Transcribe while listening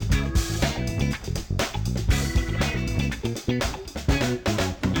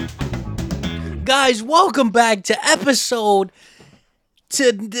guys, welcome back to a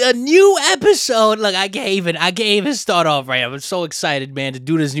new episode. Look, I can't even start off right. I'm so excited, man, to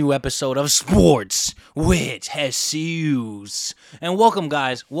do this new episode of Sports with Jesus. And welcome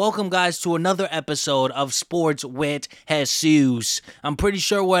guys to another episode of Sports with Jesus. I'm pretty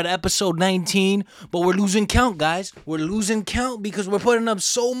sure we're at episode 19, but we're losing count, guys. We're losing count because we're putting up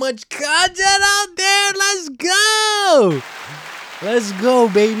so much content out there. Let's go. Let's go,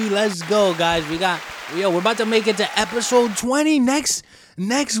 baby. Let's go, guys. We're about to make it to episode 20 next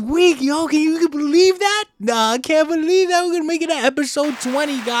week, yo. Can you believe that? Nah, I can't believe that. We're gonna make it to episode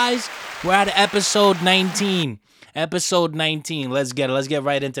 20, guys. We're at episode 19. Episode 19. Let's get it. Let's get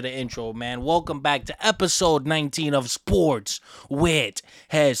right into the intro, man. Welcome back to episode 19 of Sports with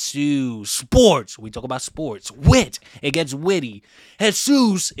Jesus. Sports. We talk about sports. Wit. It gets witty.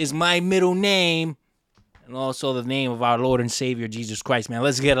 Jesus is my middle name. And also the name of our Lord and Savior, Jesus Christ, man.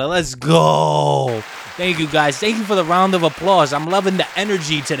 Let's get it. Let's go. Thank you, guys. Thank you for the round of applause. I'm loving the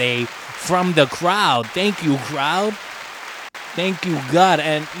energy today from the crowd. Thank you, crowd. Thank you, God.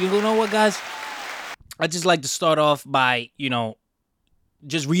 And you know what, guys? I just like to start off by,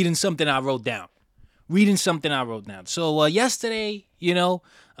 just reading something I wrote down. So yesterday,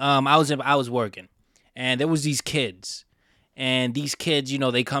 I was working, and there was these kids. And these kids,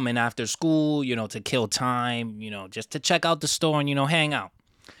 they come in after school, to kill time, just to check out the store and, hang out.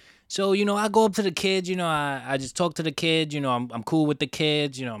 So, I go up to the kids, I just talk to the kids, I'm cool with the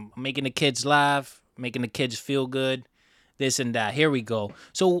kids, I'm making the kids laugh, making the kids feel good, this and that. Here we go.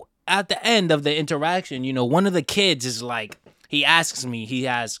 So at the end of the interaction, one of the kids is like, he says,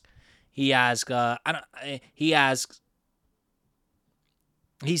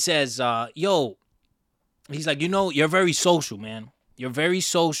 yo, he's like, you're very social, man. You're very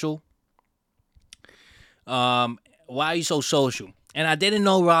social. Why are you so social? And I didn't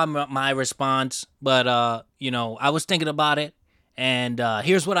know my response, but, I was thinking about it. And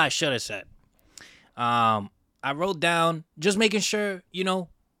here's what I should have said. I wrote down, just making sure,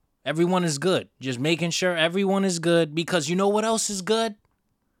 everyone is good. Just making sure everyone is good. Because you know what else is good?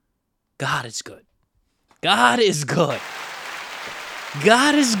 God is good. God is good.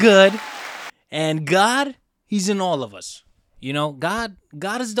 God is good. And God, He's in all of us. God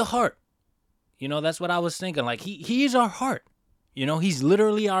is the heart. That's what I was thinking. Like, He is our heart. He's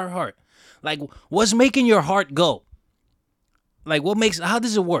literally our heart. Like, what's making your heart go? Like, how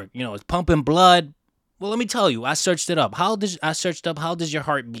does it work? It's pumping blood. Well, let me tell you. I searched it up. How does your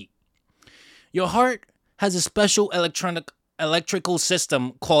heart beat? Your heart has a special electrical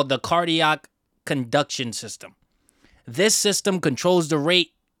system called the cardiac conduction system. This system controls the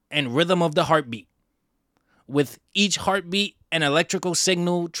rate and rhythm of the heartbeat. With each heartbeat, an electrical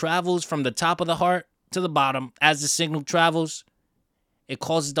signal travels from the top of the heart to the bottom. As the signal travels, it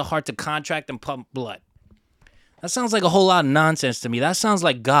causes the heart to contract and pump blood. That sounds like a whole lot of nonsense to me. That sounds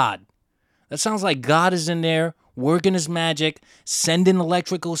like God. That sounds like God is in there working his magic, sending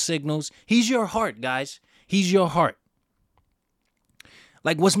electrical signals. He's your heart, guys. He's your heart.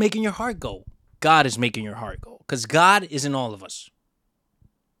 Like, what's making your heart go? God is making your heart go. Because God is in all of us.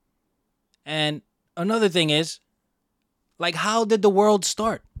 And another thing is, like, how did the world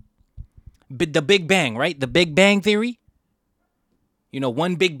start? The Big Bang, right? The Big Bang Theory.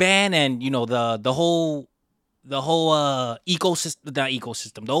 One Big Bang, and the whole ecosystem, not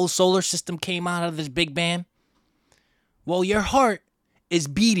ecosystem, the whole solar system came out of this Big Bang. Well, your heart is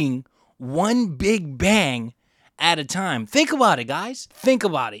beating one Big Bang at a time. Think about it, guys. Think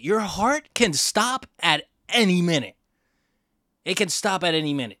about it. Your heart can stop at any minute. It can stop at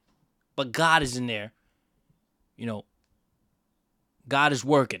any minute. But God is in there. God is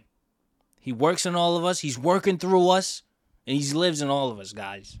working. He works in all of us. He's working through us. And he lives in all of us,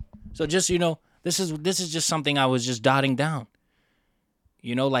 guys. So just, this is just something I was just dotting down.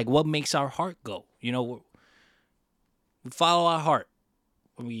 Like, what makes our heart go? We follow our heart.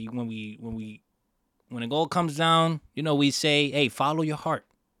 When it all comes down, we say, hey, follow your heart.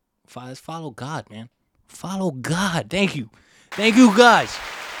 Follow God, man. Follow God. Thank you. Thank you, guys.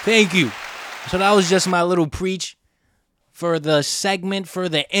 Thank you. So that was just my little preach for the segment, for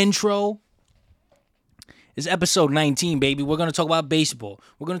the intro. It's episode 19, baby. We're going to talk about baseball.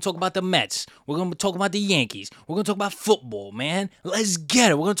 We're going to talk about the Mets. We're going to talk about the Yankees. We're going to talk about football, man. Let's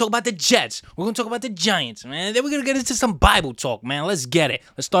get it. We're going to talk about the Jets. We're going to talk about the Giants, man. Then we're going to get into some Bible talk, man. Let's get it.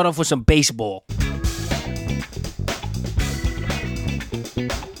 Let's start off with some baseball.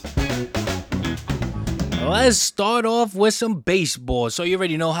 Let's start off with some baseball. So you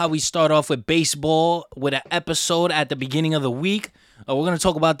already know how we start off with baseball with an episode at the beginning of the week. We're going to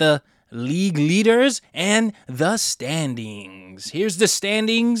talk about the league leaders and the standings. Here's the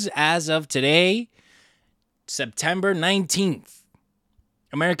standings as of today, September 19th.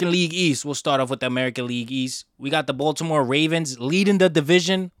 American League East. We'll start off with the American League East. We got the Baltimore Ravens leading the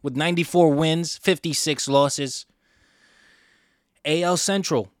division with 94 wins, 56 losses. AL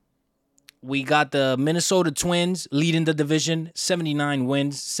Central. We got the Minnesota Twins leading the division, 79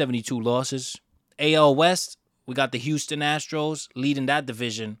 wins, 72 losses. AL West. We got the Houston Astros leading that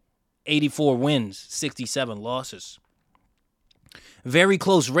division, 84 wins, 67 losses. Very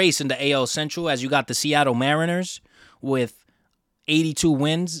close race in the AL Central as you got the Seattle Mariners with 82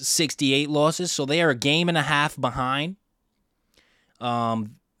 wins, 68 losses. So they are a game and a half behind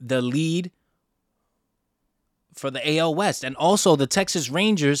the lead for the AL West. And also the Texas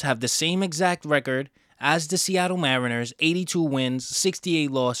Rangers have the same exact record as the Seattle Mariners, 82 wins,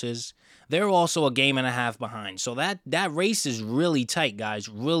 68 losses. They're also a game and a half behind. So that race is really tight, guys.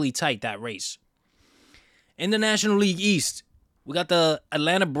 Really tight, that race. In the National League East, we got the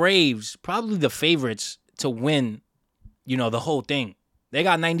Atlanta Braves, probably the favorites to win, the whole thing. They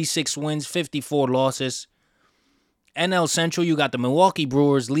got 96 wins, 54 losses. NL Central, you got the Milwaukee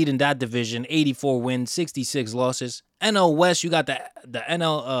Brewers leading that division, 84 wins, 66 losses. NL West, you got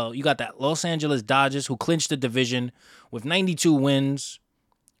you got the Los Angeles Dodgers who clinched the division with 92 wins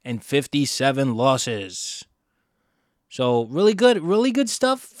and 57 losses. So really good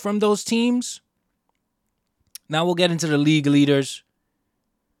stuff from those teams. Now we'll get into the league leaders.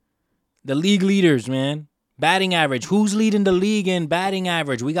 The league leaders, man. Batting average. Who's leading the league in batting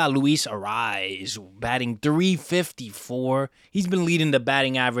average? We got Luis Arraez batting .354. He's been leading the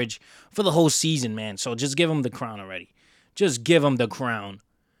batting average for the whole season, man. So just give him the crown already. Just give him the crown.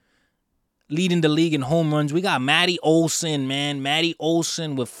 Leading the league in home runs, we got Matty Olson, man. Matty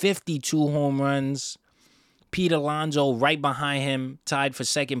Olson with 52 home runs. Pete Alonso right behind him, tied for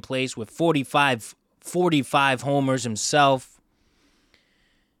second place with 45 homers himself.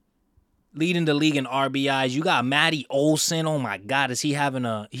 Leading the league in RBIs, you got Matty Olson. Oh my God, is he having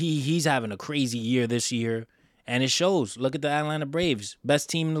he's having a crazy year this year, and it shows. Look at the Atlanta Braves, best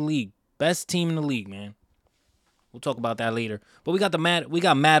team in the league, man. We'll talk about that later. But we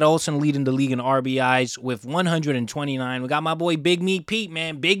got Matt Olson leading the league in RBIs with 129. We got my boy Big Meat Pete,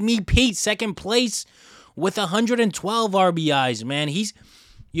 man. Big Meat Pete, second place with 112 RBIs, man. He's,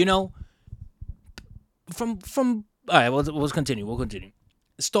 from all right, we'll continue.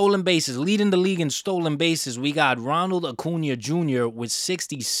 Stolen bases, leading the league in stolen bases. We got Ronald Acuna Jr. with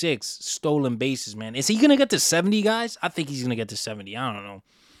 66 stolen bases, man. Is he going to get to 70, guys? I think he's going to get to 70. I don't know.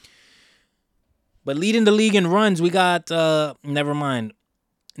 But leading the league in runs, we got, never mind.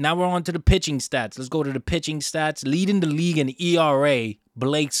 Now we're on to the pitching stats. Let's go to the pitching stats. Leading the league in ERA,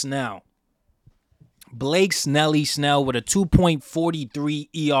 Blake Snell. Blake Snelly Snell with a 2.43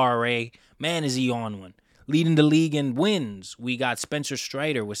 ERA. Man, is he on one. Leading the league in wins, we got Spencer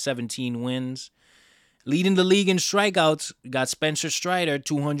Strider with 17 wins. Leading the league in strikeouts, we got Spencer Strider,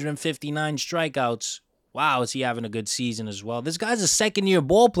 259 strikeouts. Wow, is he having a good season as well. This guy's a second-year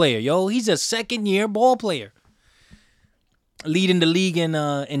ball player, yo. He's a second-year ball player. Leading the league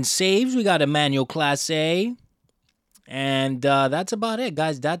in saves, we got Emmanuel Clase. And that's about it,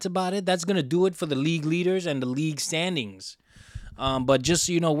 guys. That's about it. That's going to do it for the league leaders and the league standings. But just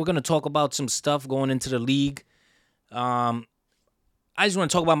so you know, we're going to talk about some stuff going into the league. I just want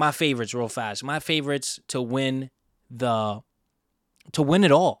to talk about my favorites real fast. My favorites to win it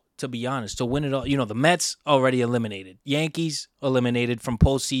all, to be honest. To win it all. The Mets already eliminated. Yankees eliminated from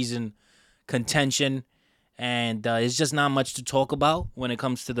postseason contention. And it's just not much to talk about when it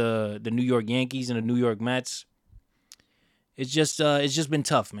comes to the New York Yankees and the New York Mets. It's just been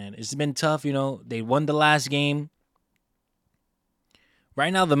tough, man. It's been tough, They won the last game.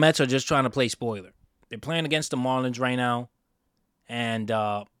 Right now, the Mets are just trying to play spoiler. They're playing against the Marlins right now. And,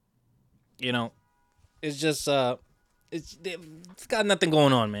 it's just, it's got nothing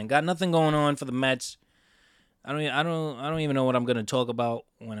going on, man. Got nothing going on for the Mets. I don't even know what I'm gonna talk about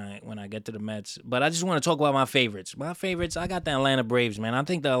when I get to the Mets. But I just want to talk about my favorites. My favorites, I got the Atlanta Braves, man. I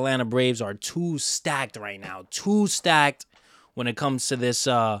think the Atlanta Braves are too stacked right now. Too stacked when it comes to this.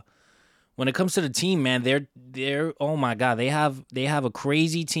 When it comes to the team, man, they're oh my God, they have a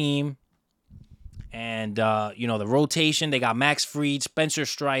crazy team. And the rotation, they got Max Fried, Spencer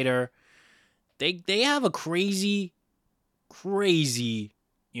Strider. They have a crazy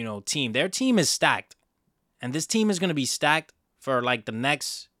team. Their team is stacked. And this team is going to be stacked for like the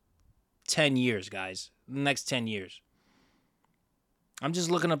next 10 years, guys. The next 10 years. I'm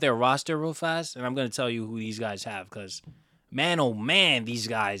just looking up their roster real fast, and I'm going to tell you who these guys have, because, man, oh man, these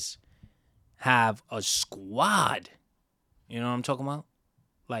guys have a squad. You know what I'm talking about?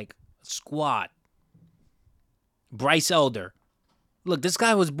 Like Squad. Bryce Elder. Look, this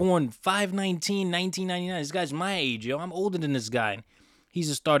guy was born 5/19, 1999. This guy's my age, yo. I'm older than this guy. He's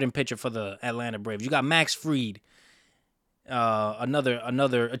a starting pitcher for the Atlanta Braves. You got Max Fried,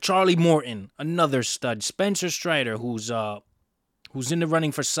 another Charlie Morton, another stud. Spencer Strider, who's in the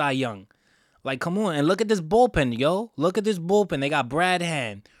running for Cy Young. Like, come on, and look at this bullpen, yo. Look at this bullpen. They got Brad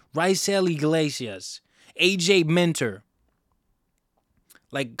Hand, Raisel Iglesias, AJ Minter,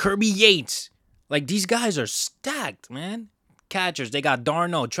 like Kirby Yates. Like, these guys are stacked, man. Catchers, they got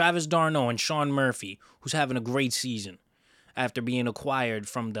Travis d'Arnaud, and Sean Murphy, who's having a great season after being acquired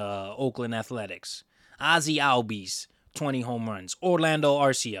from the Oakland Athletics. Ozzy Albies, 20 home runs. Orlando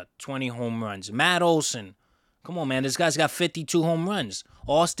Arcia, 20 home runs. Matt Olson, come on, man. This guy's got 52 home runs.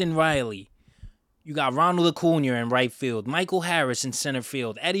 Austin Riley. You got Ronald Acuna in right field. Michael Harris in center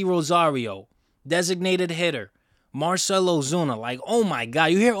field. Eddie Rosario, designated hitter. Marcell Ozuna. Like, oh my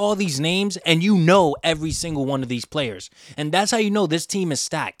God. You hear all these names and you know every single one of these players. And that's how you know this team is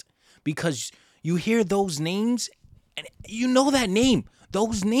stacked. Because you hear those names and you know that name.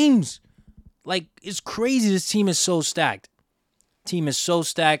 Those names. Like, it's crazy. This team is so stacked. Team is so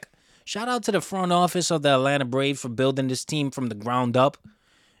stacked. Shout out to the front office of the Atlanta Braves for building this team from the ground up.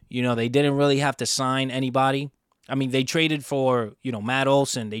 You know, they didn't really have to sign anybody. I mean, they traded for, Matt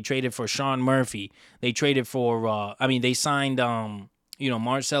Olson. They traded for Sean Murphy. They traded for, they signed, Marcell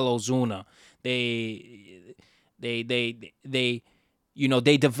Ozuna. They developed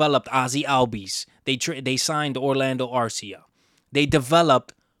Ozzy Albies. They signed Orlando Arcia. They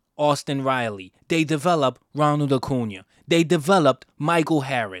developed Austin Riley. They developed Ronald Acuna. They developed Michael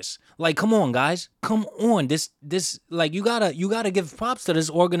Harris. Like, come on, guys. Come on. This like you gotta give props to this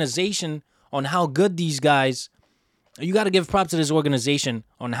organization on how good these guys. You gotta give props to this organization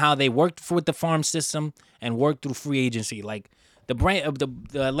on how they worked with the farm system and worked through free agency. Like the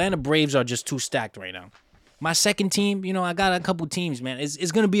Atlanta Braves are just too stacked right now. My second team, I got a couple teams, man.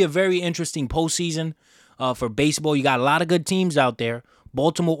 It's gonna be a very interesting postseason for baseball. You got a lot of good teams out there.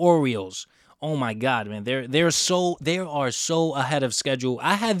 Baltimore Orioles. Oh my God, man. They are so ahead of schedule.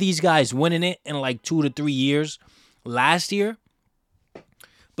 I had these guys winning it in like 2 to 3 years last year.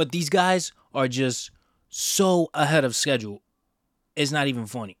 But these guys are just so ahead of schedule. It's not even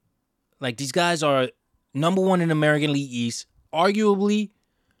funny. Like, these guys are number 1 in American League East, arguably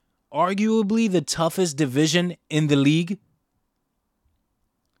the toughest division in the league.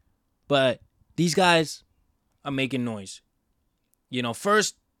 But these guys are making noise.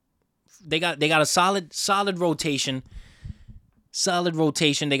 First, they got a solid rotation. Solid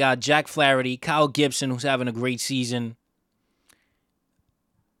rotation. They got Jack Flaherty, Kyle Gibson, who's having a great season.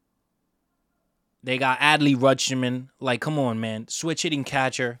 They got Adley Rutschman. Like, come on, man. Switch hitting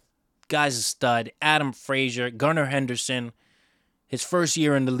catcher. Guy's a stud. Adam Frazier. Gunnar Henderson. His first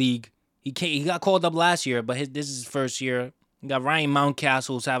year in the league. He got called up last year, but this is his first year. You got Ryan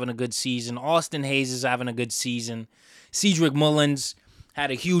Mountcastle, who's having a good season. Austin Hayes is having a good season. Cedric Mullins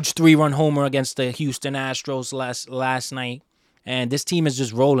had a huge 3-run homer against the Houston Astros last night. And this team is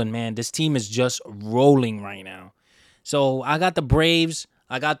just rolling, man. This team is just rolling right now. So I got the Braves.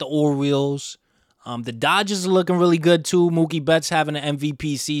 I got the Orioles. The Dodgers are looking really good, too. Mookie Betts having an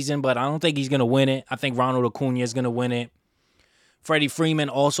MVP season, but I don't think he's going to win it. I think Ronald Acuna is going to win it. Freddie Freeman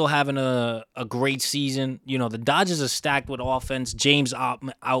also having a great season. The Dodgers are stacked with offense. James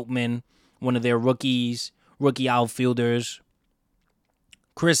Outman, one of their rookie outfielders.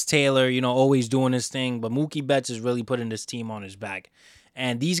 Chris Taylor, always doing his thing. But Mookie Betts is really putting this team on his back.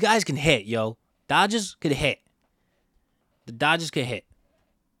 And these guys can hit, yo. Dodgers could hit. The Dodgers could hit.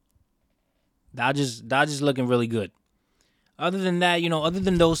 Dodgers looking really good. Other than that, other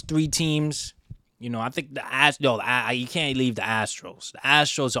than those 3 teams, I think you can't leave the Astros. The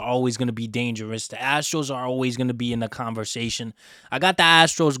Astros are always going to be dangerous. The Astros are always going to be in the conversation. I got the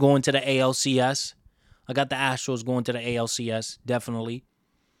Astros going to the ALCS. Definitely.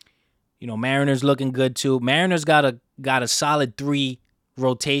 Mariners looking good too. Mariners got a solid 3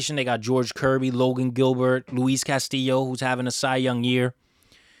 rotation. They got George Kirby, Logan Gilbert, Luis Castillo, who's having a Cy Young year.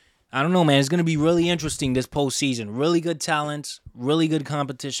 I don't know, man. It's going to be really interesting this postseason. Really good talents, really good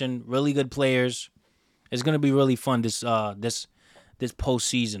competition, really good players. It's going to be really fun this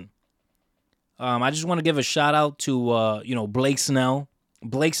postseason. I just want to give a shout out to Blake Snell.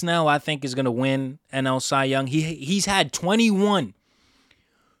 Blake Snell, I think, is going to win NL Cy Young. He's had 21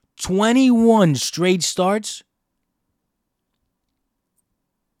 straight starts.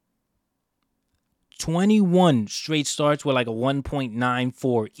 21 straight starts with like a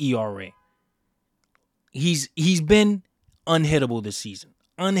 1.94 ERA. He's been unhittable this season.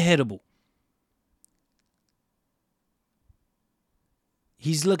 Unhittable.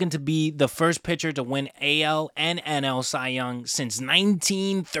 He's looking to be the first pitcher to win AL and NL Cy Young since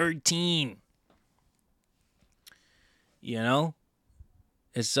 1913. You know,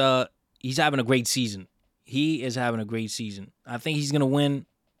 it's he's having a great season. He is having a great season. I think he's gonna win.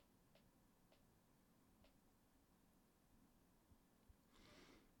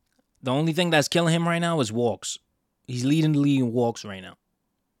 The only thing that's killing him right now is walks. He's leading the league in walks right now.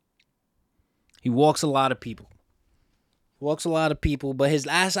 He walks a lot of people. Walks a lot of people, but his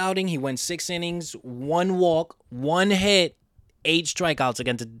last outing, he went 6 innings, 1 walk, 1 hit, 8 strikeouts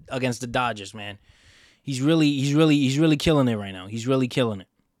against the Dodgers, man. He's really killing it right now. He's really killing it.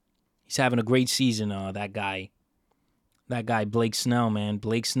 He's having a great season, that guy. That guy, Blake Snell, man.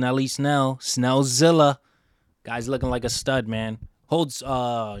 Blake Snell. Snellzilla. Guy's looking like a stud, man.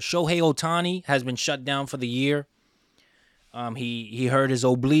 Shohei Ohtani has been shut down for the year. He hurt his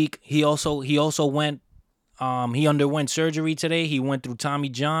oblique. He underwent surgery today. He went through Tommy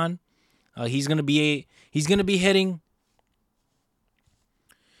John. He's gonna be hitting.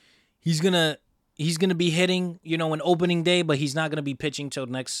 He's gonna be hitting, an opening day, but he's not gonna be pitching till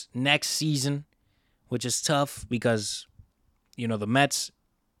next season, which is tough because, the Mets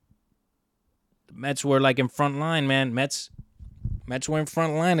were like in front line, man. Mets were in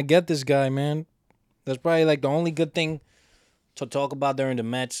front line to get this guy, man. That's probably like the only good thing to talk about during the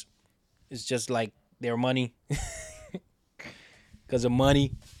Mets is just like their money, because of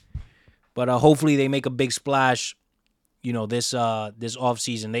money. But hopefully they make a big splash. This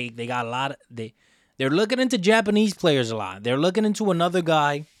offseason. They got a lot. They're looking into Japanese players a lot. They're looking into another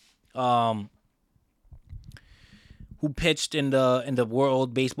guy, who pitched in the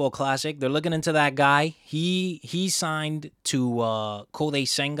World Baseball Classic. They're looking into that guy. He signed to Kodai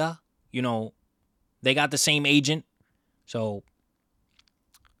Senga. They got the same agent, so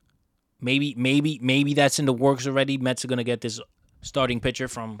maybe that's in the works already. Mets are gonna get this starting pitcher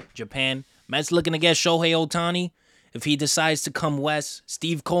from Japan. Mets looking to get Shohei Ohtani. If he decides to come west,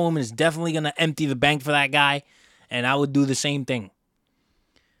 Steve Coleman is definitely gonna empty the bank for that guy, and I would do the same thing.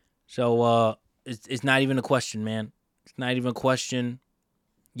 So it's not even a question, man. It's not even a question.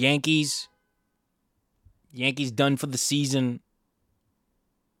 Yankees done for the season.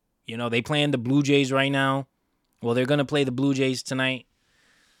 They playing the Blue Jays right now. Well, they're gonna play the Blue Jays tonight.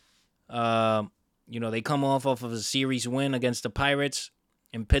 They come off of a series win against the Pirates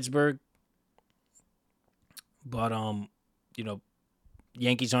in Pittsburgh. But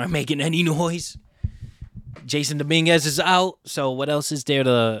Yankees aren't making any noise. Jason Dominguez is out. So what else is there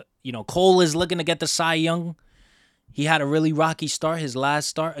to Cole is looking to get the Cy Young. He had a really rocky start, his last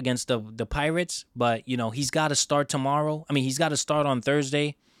start against the Pirates, but he's got to start tomorrow. I mean, he's got to start on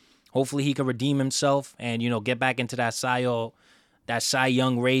Thursday. Hopefully he can redeem himself and get back into that Cy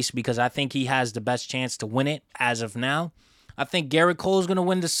Young race, because I think he has the best chance to win it as of now. I think Garrett Cole is going to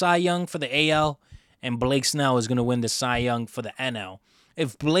win the Cy Young for the AL, and Blake Snell is going to win the Cy Young for the NL.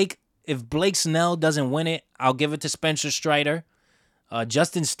 If Blake Snell doesn't win it, I'll give it to Spencer Strider.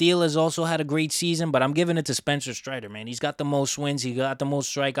 Justin Steele has also had a great season, but I'm giving it to Spencer Strider, man. He's got the most wins, he got the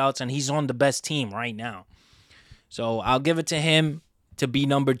most strikeouts, and he's on the best team right now. So I'll give it to him to be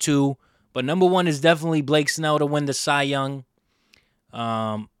number 2. But number 1 is definitely Blake Snell to win the Cy Young.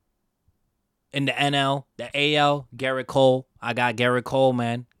 In the NL, the AL, Garrett Cole. I got Garrett Cole,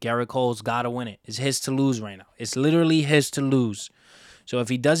 man. Garrett Cole's got to win it. It's his to lose right now. It's literally his to lose. So if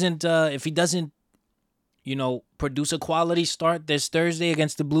he doesn't, produce a quality start this Thursday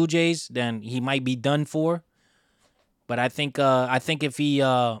against the Blue Jays, then he might be done for. But I think if he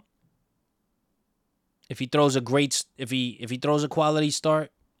throws a quality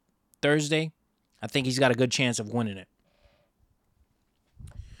start Thursday, I think he's got a good chance of winning it.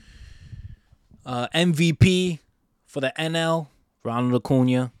 MVP for the NL, Ronald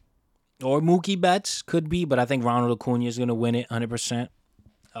Acuna. Or Mookie Betts, could be, but I think Ronald Acuna is going to win it 100%.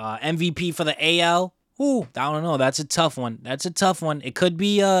 MVP for the AL, I don't know. That's a tough one. It could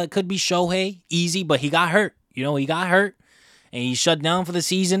be Shohei, easy, but he got hurt. He got hurt, and he's shut down for the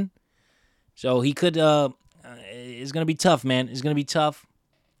season. So he could, it's going to be tough, man. It's going to be tough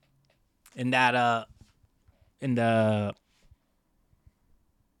in that, in the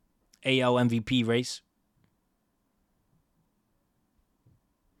AL MVP race.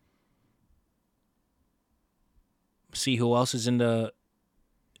 See who else is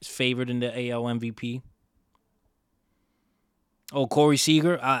favored in the AL MVP. Oh, Corey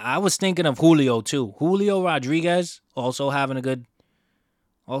Seager. I was thinking of Julio too. Julio Rodriguez also having a good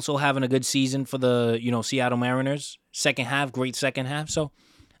season for the Seattle Mariners. Great second half. So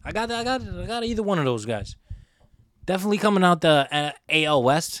I got either one of those guys. Definitely coming out the AL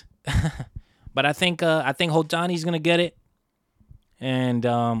West. But I think Ohtani's gonna get it, And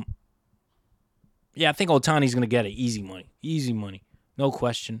yeah, I think Otani's gonna get it. Easy money, no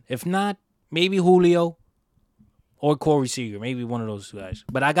question. If not, maybe Julio or Corey Seager, maybe one of those two guys.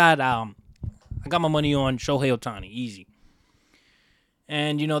 But I got my money on Shohei Otani, easy.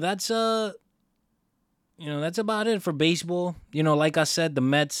 And that's about it for baseball. Like I said, the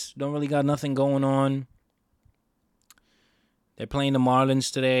Mets don't really got nothing going on. They're playing the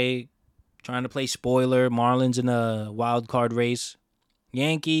Marlins today, trying to play spoiler. Marlins in a wild card race.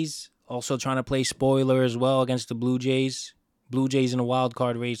 Yankees also trying to play spoiler as well against the Blue Jays. Blue Jays in a wild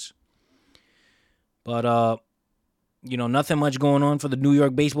card race. But nothing much going on for the New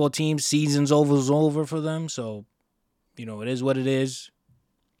York baseball team. Season's over for them, so it is what it is.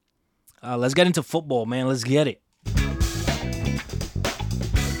 Let's get into football, man. Let's get it.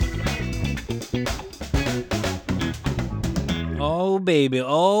 Oh baby,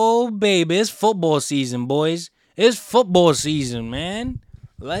 it's football season, boys. It's football season, man.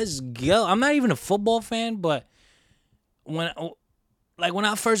 Let's go. I'm not even a football fan, but when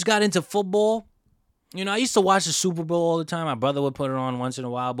I first got into football, I used to watch the Super Bowl all the time. My brother would put it on once in a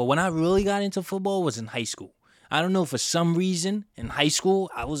while, but when I really got into football was in high school. I don't know, for some reason in high school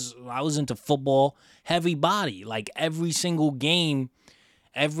I was into football heavy body. Like every single game,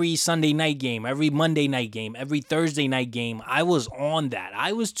 every Sunday night game, every Monday night game, every Thursday night game, I was on that.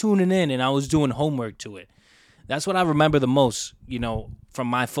 I was tuning in and I was doing homework to it. That's what I remember the most, from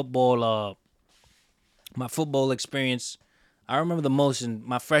my football experience. I remember the most in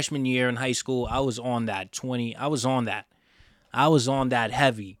my freshman year in high school. I was on that I was on that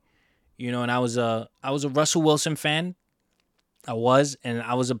heavy, and I was a Russell Wilson fan. I was, and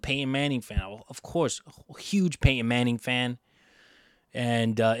I was a Peyton Manning fan. Of course, a huge Peyton Manning fan.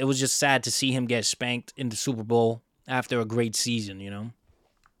 And it was just sad to see him get spanked in the Super Bowl after a great season.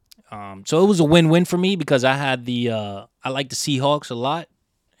 So it was a win-win for me because I had I liked the Seahawks a lot,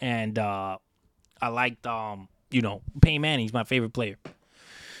 and I liked Peyton Manning's my favorite player.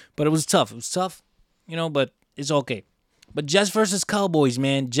 But it was tough. But it's okay. But Jets versus Cowboys,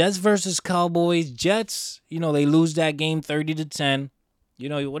 man. Jets versus Cowboys. Jets, they lose that game 30-10.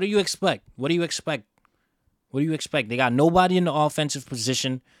 What do you expect? What do you expect? They got nobody in the offensive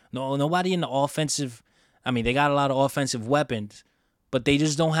position. Nobody in the offensive. I mean, they got a lot of offensive weapons, but they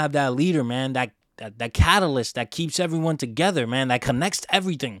just don't have that leader, man. That catalyst that keeps everyone together, man. That connects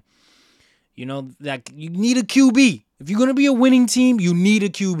everything. That you need a QB. If you're gonna be a winning team, you need a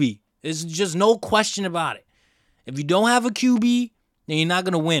QB. There's just no question about it. If you don't have a QB, then you're not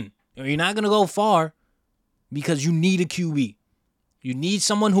gonna win, or you're not gonna go far, because you need a QB. You need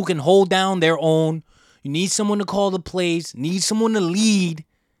someone who can hold down their own. You need someone to call the plays, need someone to lead,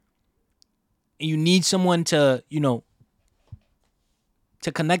 and you need someone to,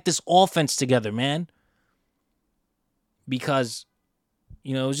 to connect this offense together, man. Because,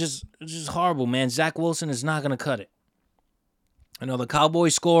 it's just horrible, man. Zach Wilson is not going to cut it. The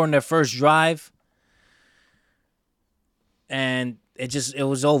Cowboys score on their first drive, and it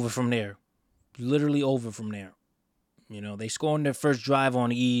was over from there. Literally over from there. They scored on their first drive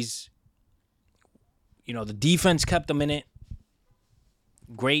on ease. The defense kept them in it.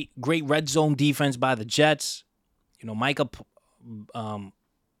 Great red zone defense by the Jets. Micah,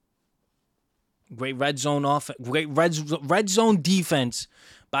 great red zone defense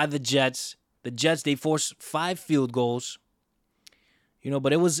by the Jets. The Jets, they forced 5 field goals.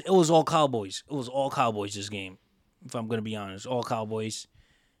 But it was all Cowboys. It was all Cowboys this game. If I'm gonna be honest, all Cowboys.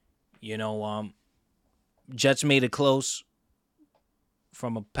 Jets made it close.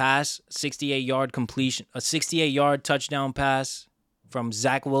 From a pass, 68-yard completion, a 68-yard touchdown pass from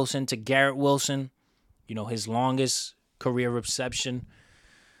Zach Wilson to Garrett Wilson, his longest career reception,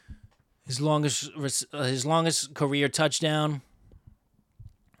 his longest career touchdown.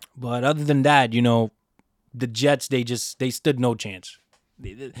 But other than that, the Jets, they stood no chance.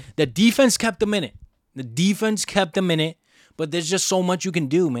 The defense kept them in it. But there's just so much you can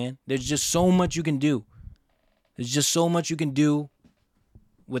do, man. There's just so much you can do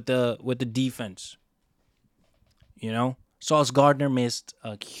with the defense. Sauce Gardner missed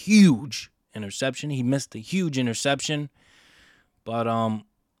a huge interception. But other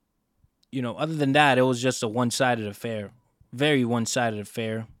than that, it was just a one-sided affair. Very one-sided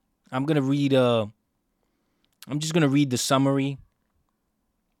affair. I'm just gonna read the summary.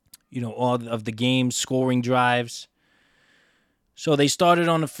 All of the game's scoring drives. So they started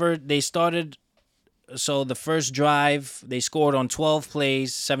on the first. So the first drive, they scored on 12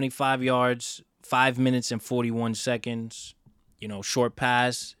 plays, 75 yards, 5 minutes and 41 seconds. Short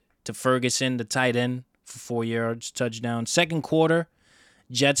pass to Ferguson, the tight end, for 4 yards, touchdown. Second quarter,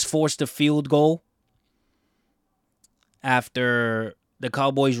 Jets forced a field goal. after the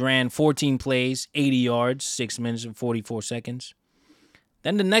Cowboys ran 14 plays, 80 yards, 6 minutes and 44 seconds.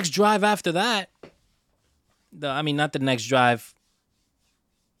 Then the next drive after that, not the next drive.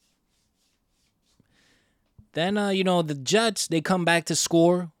 Then, the Jets, they come back to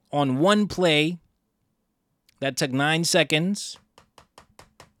score on one play. That took 9 seconds.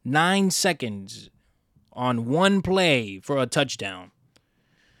 9 seconds on one play for a touchdown.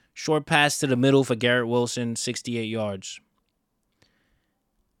 Short pass to the middle for Garrett Wilson, 68 yards.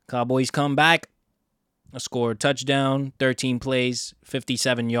 Cowboys come back. Score a touchdown, 13 plays,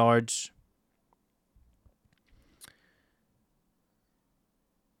 57 yards.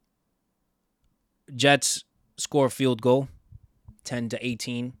 Jets score a field goal,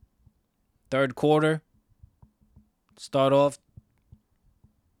 10-18. Third quarter, start off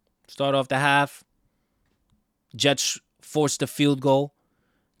the half. Jets forced a field goal.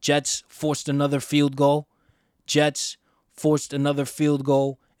 Jets forced another field goal. Jets forced another field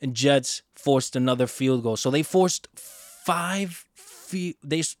goal. And Jets forced another field goal. So they forced they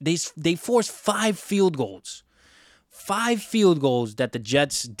forced 5 field goals. 5 field goals that the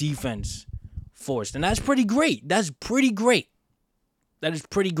Jets defense forced. And that's pretty great. That is pretty great. They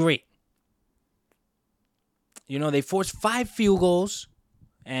forced 5 field goals.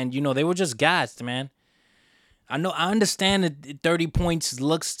 And, they were just gassed, man. I understand that 30 points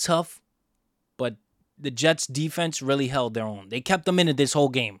looks tough. But the Jets defense really held their own. They kept them in it this whole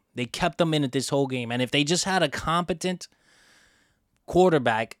game. And if they just had a competent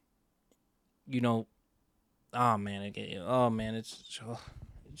quarterback, it's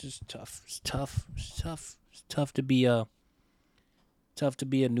just tough. It's tough to be a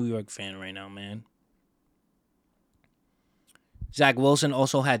New York fan right now, man. Zach Wilson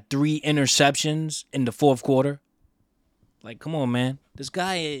also had 3 interceptions in the fourth quarter. Like, come on, man. This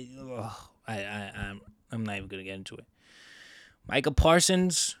guy, I'm not even going to get into it. Micah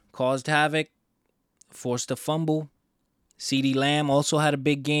Parsons caused havoc, forced a fumble. CeeDee Lamb also had a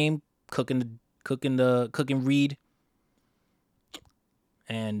big game, cooking Reed.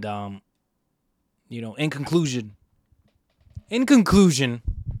 And in conclusion,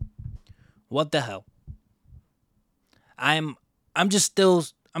 what the hell? I'm still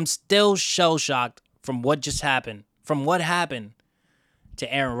shell shocked from what just happened. From what happened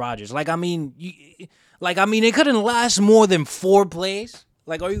to Aaron Rodgers. It couldn't last more than 4 plays.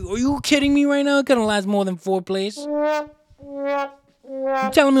 Like, are you kidding me right now? It couldn't last more than 4 plays. You're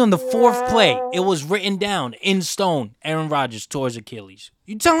telling me on the 4th play, it was written down in stone, Aaron Rodgers tore his Achilles.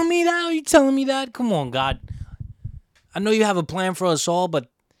 You telling me that? Come on, God. I know you have a plan for us all, but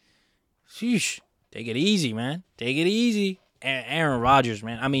sheesh, take it easy, man. Take it easy. Aaron Rodgers,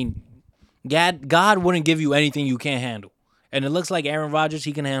 man. God wouldn't give you anything you can't handle. And it looks like Aaron Rodgers,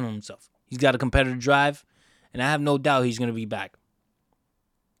 he can handle himself. He's got a competitive drive, and I have no doubt he's going to be back.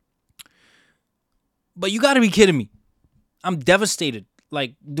 But you got to be kidding me. I'm devastated.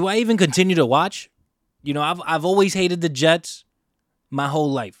 Like, do I even continue to watch? I've always hated the Jets my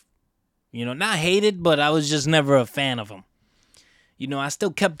whole life. Not hated, but I was just never a fan of them. I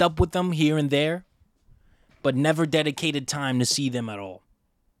still kept up with them here and there, but never dedicated time to see them at all.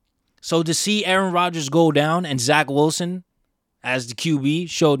 So to see Aaron Rodgers go down and Zach Wilson as the QB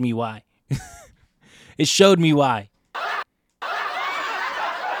showed me why. It showed me why.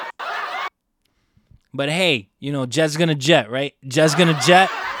 But hey, Jet's gonna jet, right? Jet's gonna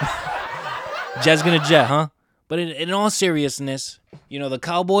jet. Jet's gonna jet, huh? But in all seriousness, the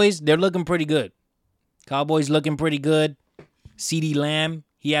Cowboys, they're looking pretty good. CeeDee Lamb,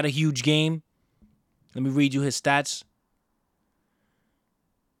 he had a huge game. Let me read you his stats.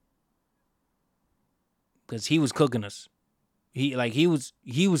 Because he was cooking us. He was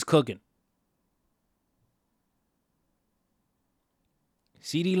cooking.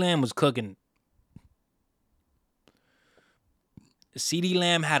 CeeDee Lamb was cooking. CeeDee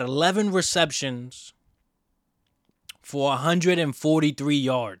Lamb had 11 receptions for 143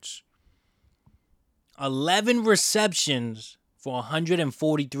 yards. 11 receptions for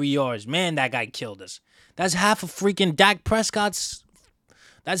 143 yards. Man, that guy killed us. That's half of freaking Dak Prescott's.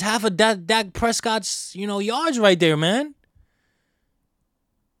 That's half of Dak Prescott's, yards right there, man.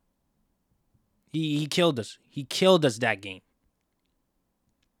 He killed us. He killed us that game.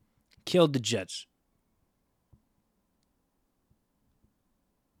 Killed the Jets.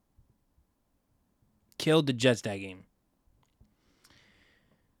 Killed the Jets that game.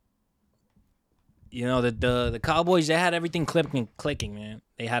 The Cowboys, they had everything clicking, man.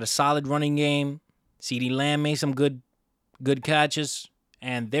 They had a solid running game. CeeDee Lamb made some good catches.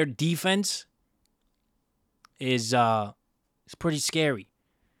 And their defense is pretty scary.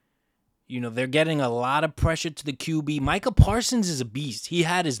 They're getting a lot of pressure to the QB. Micah Parsons is a beast. He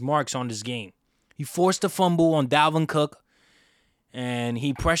had his marks on this game. He forced a fumble on Dalvin Cook, and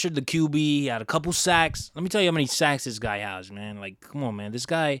he pressured the QB. He had a couple sacks. Let me tell you how many sacks this guy has, man. Like, come on, man. This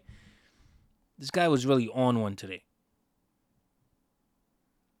guy was really on one today.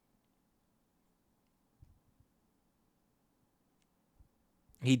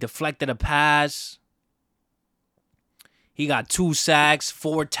 He deflected a pass. He got 2 sacks,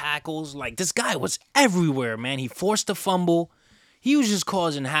 4 tackles. Like, this guy was everywhere, man. He forced a fumble. He was just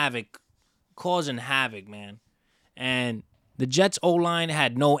causing havoc, man. And the Jets O-line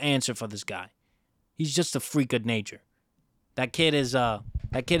had no answer for this guy. He's just a freak of nature. That kid is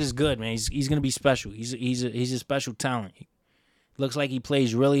good, man. He's gonna be special. He's a special talent. He looks like he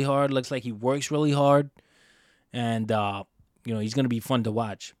plays really hard. Looks like he works really hard, and he's gonna be fun to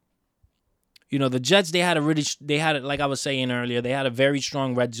watch. The Jets, they had like I was saying earlier, they had a very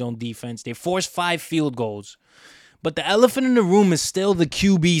strong red zone defense. They forced 5 field goals, but the elephant in the room is still the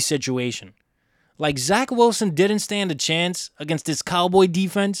QB situation. Like, Zach Wilson didn't stand a chance against this Cowboy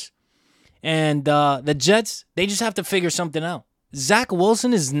defense. And the Jets, they just have to figure something out. Zach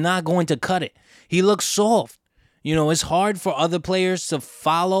Wilson is not going to cut it. He looks soft. It's hard for other players to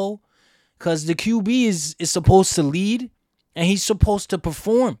follow because the QB is supposed to lead and he's supposed to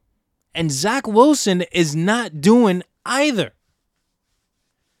perform. And Zach Wilson is not doing either.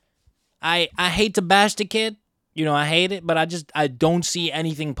 I hate to bash the kid. I hate it, but I don't see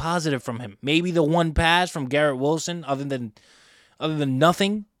anything positive from him. Maybe the one pass from Garrett Wilson, other than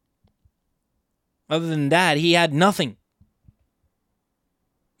nothing. Other than that, he had nothing.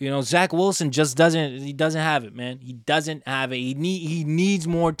 Zach Wilson just doesn't have it, man. He doesn't have it. He needs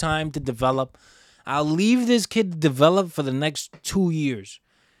more time to develop. I'll leave this kid to develop for the next 2 years.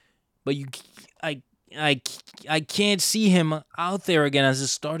 But I can't see him out there again as a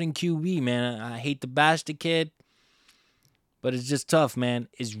starting QB, man. I hate to bash the kid, but it's just tough, man.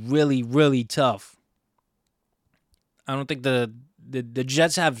 It's really, really tough. I don't think the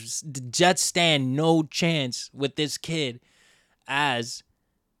Jets stand no chance with this kid as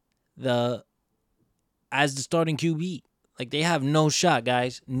the starting QB. Like, they have no shot,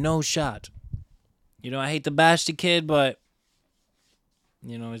 guys. No shot. I hate to bash the kid, but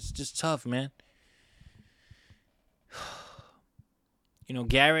it's just tough, man.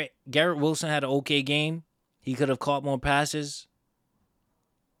 Garrett Wilson had an okay game. He could have caught more passes.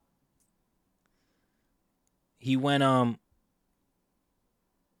 He went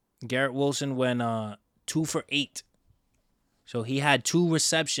Garrett Wilson went 2 for 8. So he had 2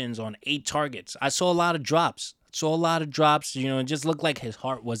 receptions on 8 targets. I saw a lot of drops. It just looked like his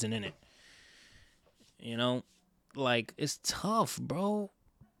heart wasn't in it. Like, it's tough, bro.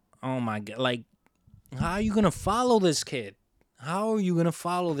 Oh my God. Like, how are you going to follow this kid?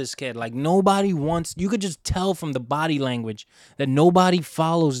 Like, nobody wants, you could just tell from the body language that nobody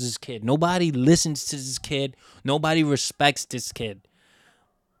follows this kid. Nobody listens to this kid. Nobody respects this kid.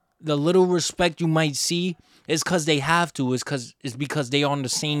 The little respect you might see is because they have to. It's because they're on the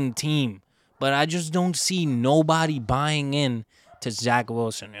same team. But I just don't see nobody buying in to Zach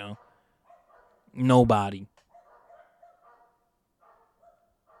Wilson, Nobody.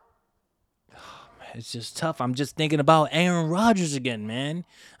 It's just tough. I'm just thinking about Aaron Rodgers again, man.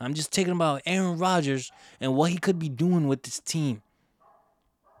 I'm just thinking about Aaron Rodgers and what he could be doing with this team.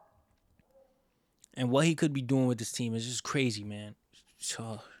 It's just crazy, man. It's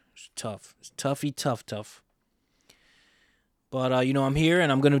tough. It's tough. But, I'm here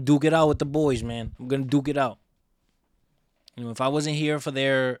and I'm going to duke it out with the boys, man. I'm going to duke it out. If I wasn't here for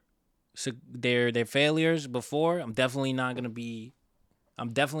their failures before, I'm definitely not going to be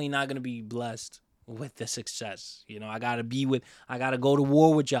blessed with the success. I got to go to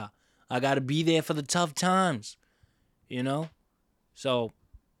war with y'all. I got to be there for the tough times. So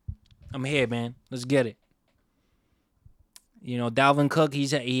I'm here, man. Let's get it. Dalvin Cook,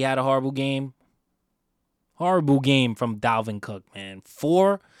 he had a horrible game. Horrible game from Dalvin Cook, man.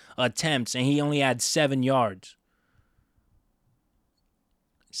 4 attempts, and he only had 7 yards.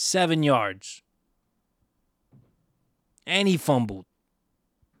 7 yards. And he fumbled.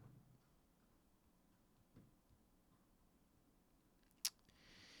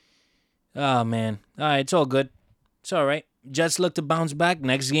 Oh, man. All right, it's all good. It's all right. Jets look to bounce back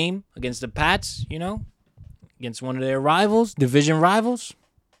next game against the Pats, against one of their rivals, division rivals.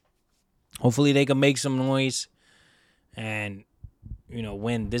 Hopefully they can make some noise and,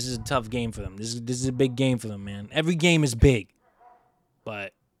 win. This is a tough game for them. This is a big game for them, man. Every game is big,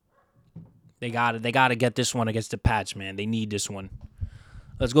 but they gotta get this one against the Pats, man. They need this one.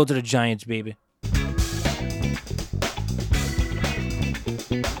 Let's go to the Giants, baby.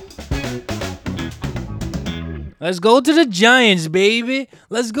 Let's go to the Giants, baby.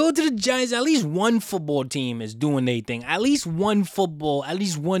 Let's go to the Giants. At least one football team is doing their thing. At least one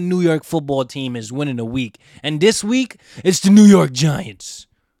New York football team is winning a week. And this week, it's the New York Giants.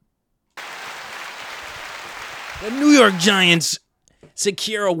 The New York Giants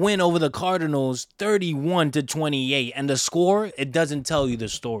secure a win over the Cardinals 31-28. And the score, it doesn't tell you the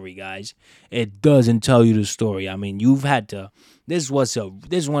story, guys. It doesn't tell you the story. I mean, you've had to. This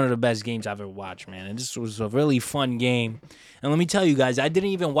is one of the best games I've ever watched, man. And this was a really fun game. And let me tell you guys, I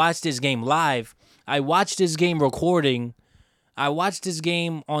didn't even watch this game live. I watched this game recording. I watched this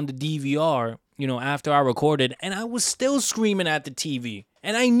game on the DVR, after I recorded, and I was still screaming at the TV.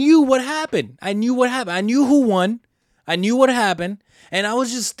 And I knew what happened. I knew who won. I knew what happened. And I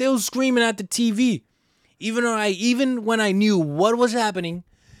was just still screaming at the TV. Even when I knew what was happening,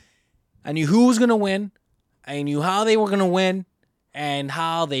 I knew who was going to win. I knew how they were going to win. And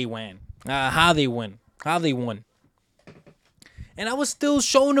how they won. And I was still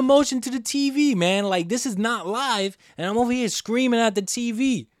showing emotion to the TV, man. Like, this is not live, and I'm over here screaming at the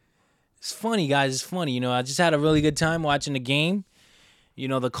TV. It's funny, guys. It's funny. I just had a really good time watching the game.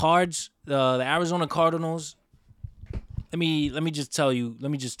 The Arizona Cardinals. Let me just tell you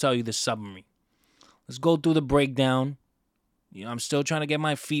the summary. Let's go through the breakdown. I'm still trying to get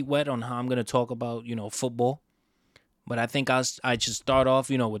my feet wet on how I'm going to talk about, football. But I think I should start off,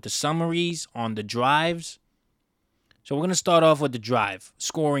 with the summaries on the drives. So we're going to start off with the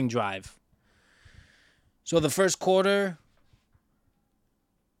scoring drive. So the first quarter,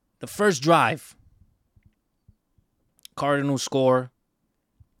 the first drive, Cardinals score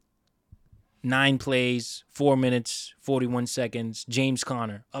 9 plays, 4 minutes, 41 seconds. James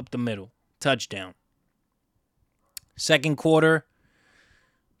Conner up the middle, touchdown. Second quarter,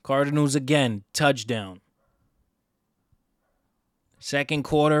 Cardinals again, touchdown. Second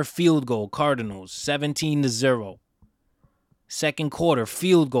quarter, field goal, Cardinals, 17-0. Second quarter,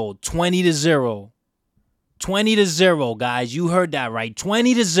 field goal, 20-0. 20-0, guys. You heard that right.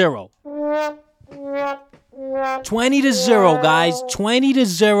 20-0. 20-0, guys.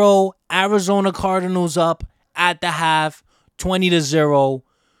 20-0. Arizona Cardinals up at the half. 20-0.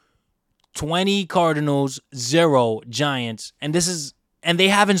 20 Cardinals, 0 Giants. And they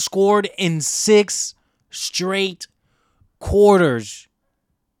haven't scored in 6 straight quarters.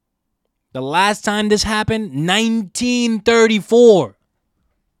 The last time this happened, 1934.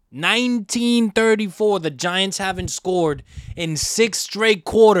 1934. The Giants haven't scored in 6 straight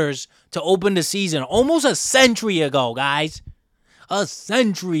quarters to open the season. Almost a century ago, guys. A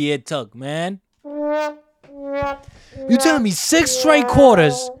century it took, man. You telling me 6 straight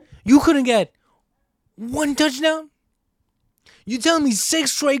quarters, you couldn't get 1 touchdown? You telling me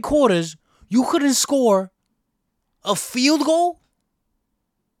 6 straight quarters, you couldn't score a field goal?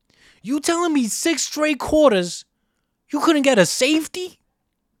 You telling me 6 straight quarters, you couldn't get a safety?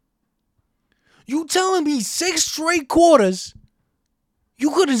 You telling me 6 straight quarters,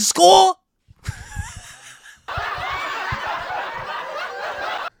 you couldn't score?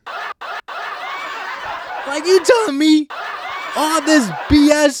 Like, you telling me all this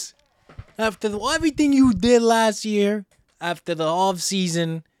BS after everything you did last year, after the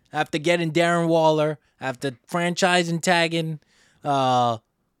offseason, after getting Darren Waller, after franchising tagging the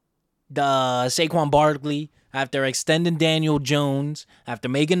Saquon Barkley, after extending Daniel Jones, after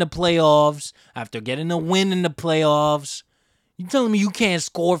making the playoffs, after getting a win in the playoffs, you telling me you can't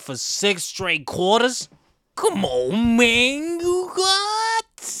score for 6 straight quarters? Come on, man. You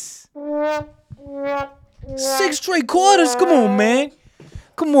got 6 straight quarters? Come on, man.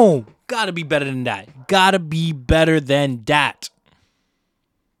 Come on. Gotta be better than that. Gotta be better than that.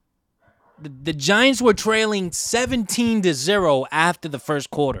 The Giants were trailing 17-0 after the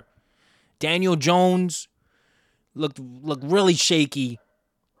first quarter. Daniel Jones looked really shaky.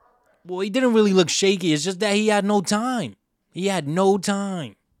 Well, he didn't really look shaky. It's just that he had no time.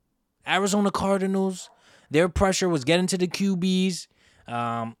 Arizona Cardinals, their pressure was getting to the QBs,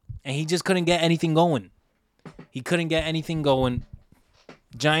 and he just couldn't get anything going.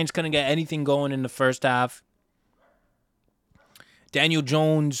 Giants couldn't get anything going in the first half. Daniel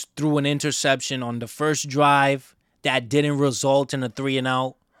Jones threw an interception on the first drive that didn't result in a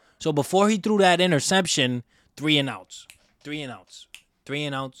 3-and-out. So before he threw that interception, 3-and-outs.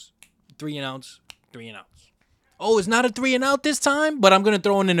 Oh, it's not a 3-and-out this time, but I'm going to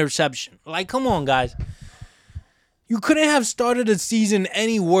throw an interception. Like, come on, guys. You couldn't have started the season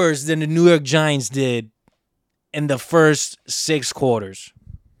any worse than the New York Giants did in the first 6 quarters.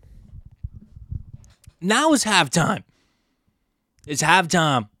 Now it's halftime. It's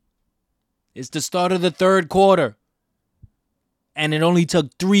the start of the third quarter. And it only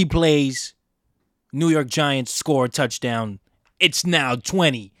took 3 plays New York Giants score a touchdown. It's now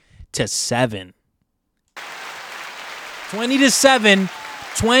 20-7. 20-7.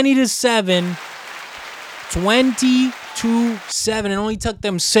 20-7. 20-7. It only took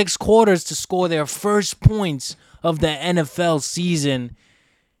them 6 quarters to score their first points of the NFL season.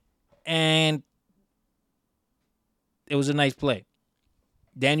 And it was a nice play.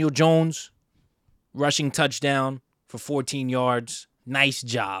 Daniel Jones, rushing touchdown for 14 yards. Nice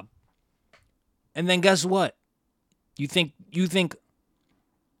job. And then guess what? You think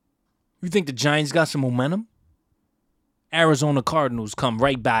the Giants got some momentum? Arizona Cardinals come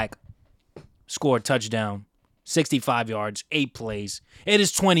right back, score a touchdown, 65 yards, 8 plays. It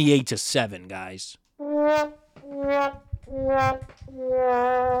is 28-7, guys.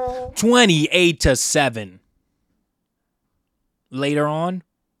 28-7. Later on,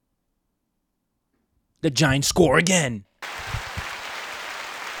 the Giants score again.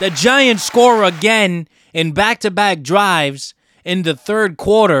 The Giants score again in back-to-back drives in the third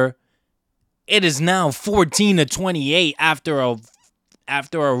quarter. It is now 14-28 after a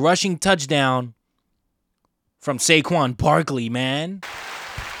rushing touchdown from Saquon Barkley, man.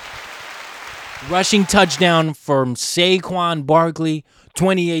 Rushing touchdown from Saquon Barkley,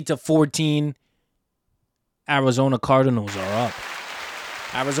 28-14. Arizona Cardinals are up.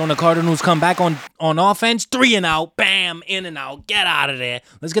 Arizona Cardinals come back on offense, 3 and out, bam, in and out, get out of there.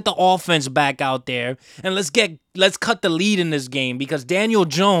 Let's get the offense back out there, and let's cut the lead in this game because Daniel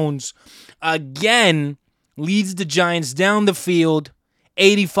Jones again leads the Giants down the field,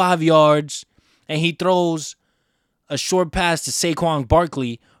 85 yards, and he throws a short pass to Saquon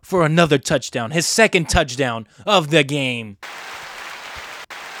Barkley for another touchdown, his second touchdown of the game.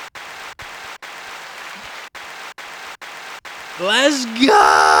 Let's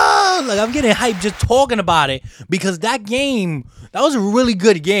go! Like, I'm getting hyped just talking about it because that was a really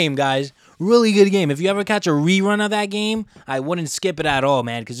good game, guys. Really good game. If you ever catch a rerun of that game, I wouldn't skip it at all,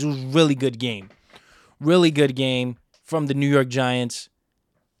 man, because it was a really good game. Really good game from the New York Giants.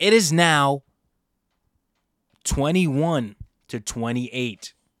 It is now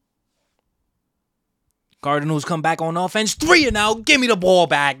 21-28. Cardinals come back on offense, 3 and out. Give me the ball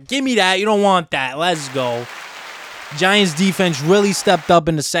back. Give me that. You don't want that. Let's go. Giants defense really stepped up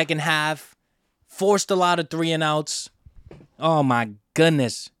in the second half, forced a lot of 3 and outs. Oh my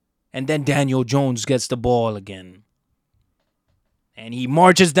goodness. And then Daniel Jones gets the ball again. And he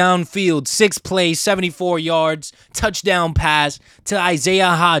marches downfield, 6 plays, 74 yards, touchdown pass to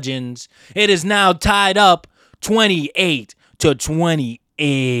Isaiah Hodgins. It is now tied up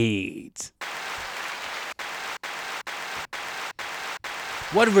 28-28.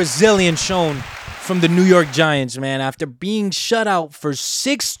 What resilience shown from the New York Giants, man, after being shut out for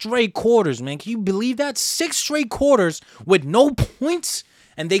 6 straight quarters, man. Can you believe that? 6 straight quarters with no points,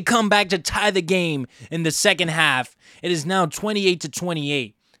 and they come back to tie the game in the second half. It is now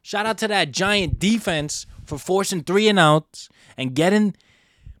 28-28. Shout out to that Giant defense for forcing 3 and outs and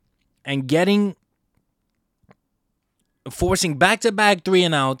forcing back-to-back 3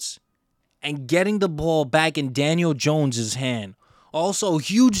 and outs and getting the ball back in Daniel Jones's hand. Also,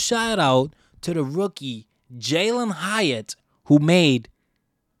 huge shout out to the rookie Jalen Hyatt, who made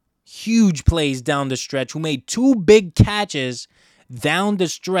huge plays down the stretch, who made 2 big catches down the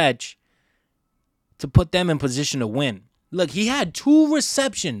stretch to put them in position to win. Look, he had 2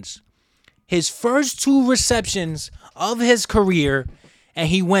 receptions, his first 2 receptions of his career, and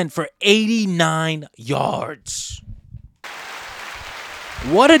he went for 89 yards.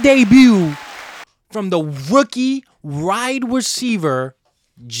 What a debut from the rookie wide receiver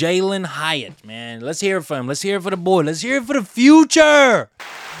Jalen Hyatt, man. Let's hear it for him. Let's hear it for the boy. Let's hear it for the future.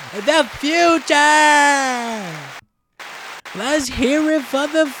 The future. Let's hear it for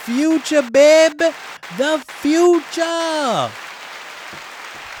the future, babe. The future.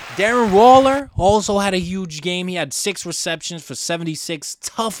 Darren Waller also had a huge game. He had 6 receptions for 76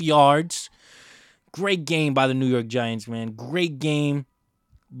 tough yards. Great game by the New York Giants, man. Great game.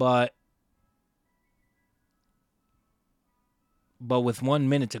 But with 1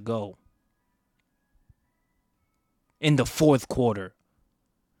 minute to go in the fourth quarter,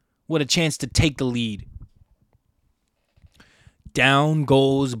 with a chance to take the lead, down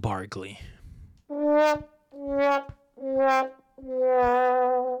goes Barkley.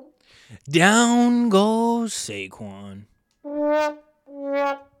 Down goes Saquon.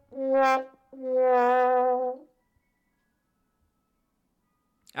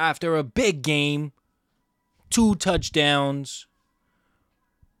 After a big game, 2 touchdowns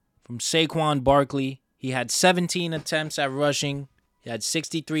from Saquon Barkley. He had 17 attempts at rushing. He had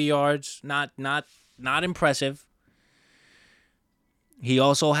 63 yards. Not impressive. He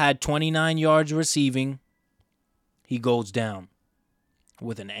also had 29 yards receiving. He goes down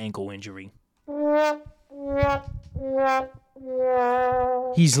with an ankle injury.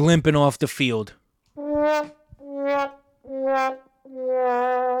 He's limping off the field.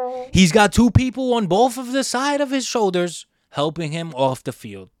 He's got two people on both of the side of his shoulders helping him off the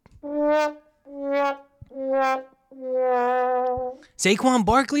field. Saquon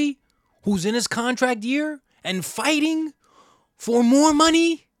Barkley, who's in his contract year and fighting for more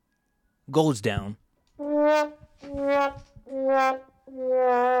money, goes down.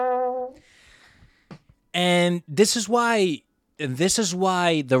 And this is why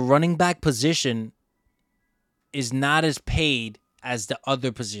the running back position is not as paid as the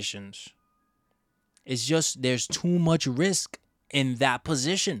other positions. It's just there's too much risk in that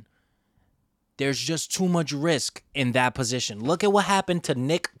position. There's just too much risk in that position. Look at what happened to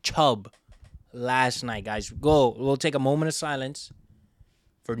Nick Chubb last night, guys. We'll take a moment of silence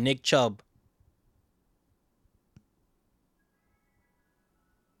for Nick Chubb.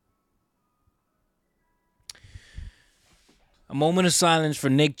 A moment of silence for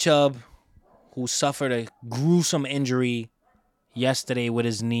Nick Chubb, who suffered a gruesome injury yesterday with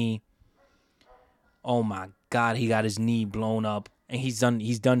his knee. Oh my God, he got his knee blown up, and he's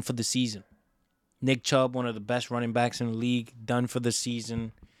done for the season. Nick Chubb, one of the best running backs in the league, done for the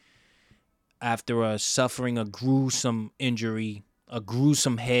season after suffering a gruesome injury, a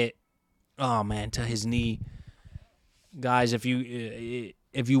gruesome hit. Oh man, to his knee. Guys, if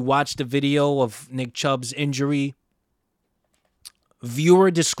you watch the video of Nick Chubb's injury,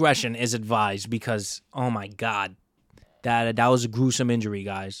 viewer discretion is advised because, oh my God, that was a gruesome injury,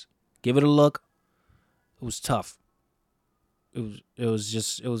 guys. Give it a look. It was tough. It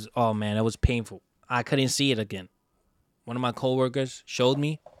was oh man, it was painful. I couldn't see it again. One of my coworkers showed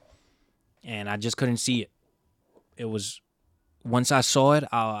me, and I just couldn't see it. It was, once I saw it,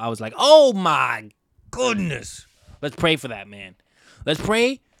 I was like, oh my goodness. Let's pray for that, man. Let's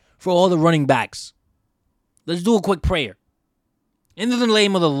pray for all the running backs. Let's do a quick prayer. In the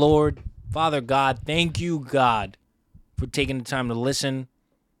name of the Lord, Father God, thank you, God, for taking the time to listen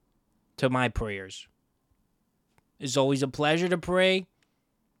to my prayers. It's always a pleasure to pray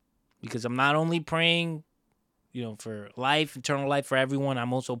because I'm not only praying, for life, eternal life for everyone,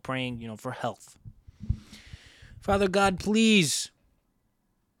 I'm also praying, for health. Father God, please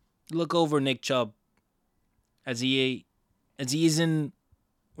look over Nick Chubb as he is in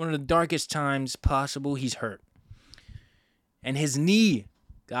one of the darkest times possible. He's hurt. And his knee,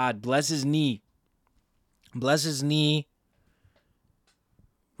 God, bless his knee. Bless his knee.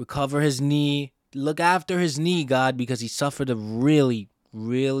 Recover his knee. Look after his knee, God, because he suffered a really,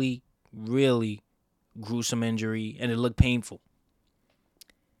 really, really gruesome injury, and it looked painful.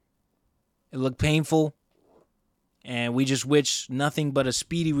 It looked painful, and we just wish nothing but a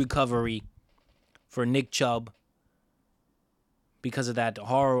speedy recovery for Nick Chubb because of that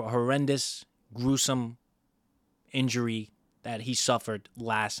horrendous, gruesome injury that he suffered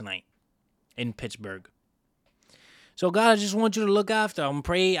last night in Pittsburgh. So, God, I just want you to look after him.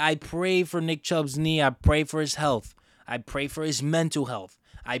 I pray for Nick Chubb's knee. I pray for his health. I pray for his mental health.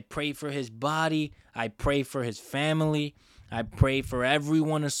 I pray for his body. I pray for his family. I pray for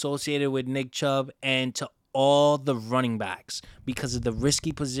everyone associated with Nick Chubb and to all the running backs because of the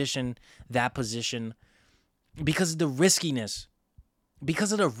risky position, because of the riskiness,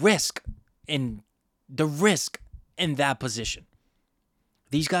 because of the risk in that position.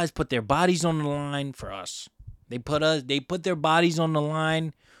 These guys put their bodies on the line for us. They put their bodies on the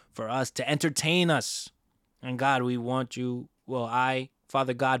line for us to entertain us. And God, we want you. Well,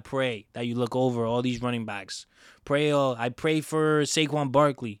 Father God, pray that you look over all these running backs. I pray for Saquon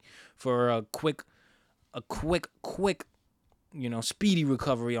Barkley for a quick, speedy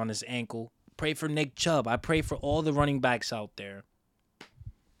recovery on his ankle. Pray for Nick Chubb. I pray for all the running backs out there.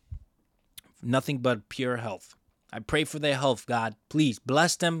 Nothing but pure health. I pray for their health, God. Please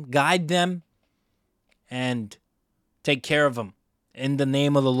bless them, guide them, and take care of them. In the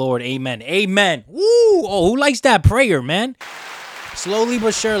name of the Lord, amen. Amen. Woo! Oh, who likes that prayer, man? Slowly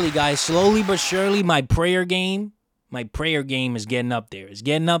but surely, guys. Slowly but surely, my prayer game is getting up there. It's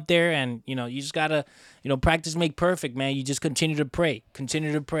getting up there, and, you just got to, practice make perfect, man. You just continue to pray.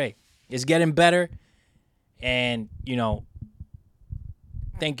 Continue to pray. It's getting better, and,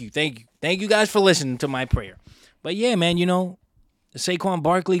 thank you. Thank you guys for listening to my prayer. But, yeah, man, Saquon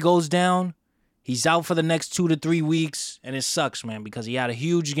Barkley goes down. He's out for the next 2 to 3 weeks, and it sucks, man, because he had a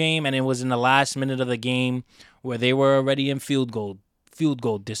huge game, and it was in the last minute of the game where they were already in field goal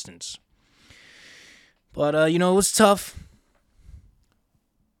distance. But, it was tough.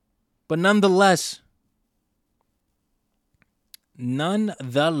 But nonetheless, None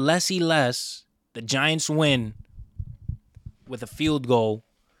the less, the Giants win with a field goal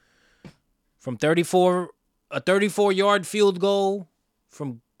from 34, a 34-yard field goal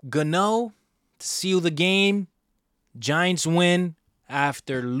from Gano to seal the game. Giants win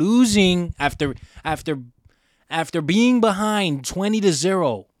after losing after being behind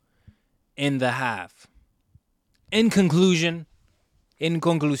 20-0 in the half. In conclusion, the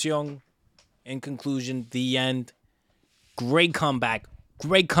end. Great comeback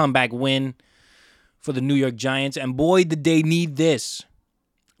win for the New York Giants. And boy, did they need this.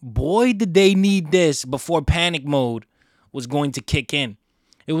 Before panic mode was going to kick in.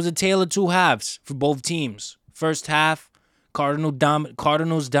 It was a tale of two halves for both teams. First half,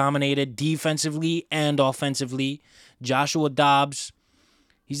 Cardinals dominated defensively and offensively. Joshua Dobbs,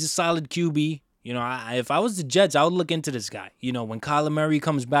 he's a solid QB. You know, if I was the Jets, I would look into this guy. You know, when Kyler Murray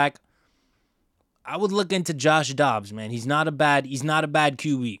comes back, I would look into Josh Dobbs, man. He's not a bad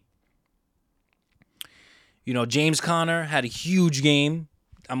QB. You know, James Conner had a huge game.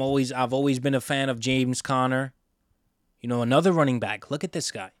 I've always been a fan of James Conner. You know, another running back. Look at this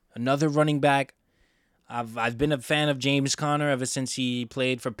guy. Another running back. I've been a fan of James Conner ever since he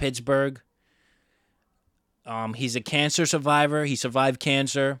played for Pittsburgh. He's a cancer survivor. He survived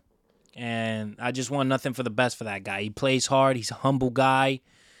cancer. And I just want nothing for the best for that guy. He plays hard. He's a humble guy.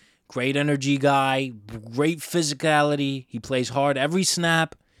 Great energy guy. Great physicality. He plays hard every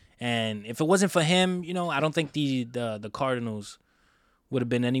snap. And if it wasn't for him, you know, I don't think the Cardinals would have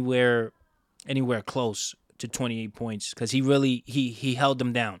been anywhere close to 28 points. Because he really, he held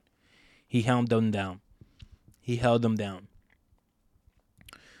them down. He held them down.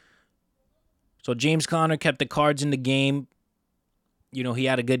 So James Conner kept the Cards in the game. You know, he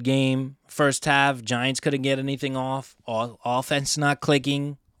had a good game. First half, Giants couldn't get anything off. Offense not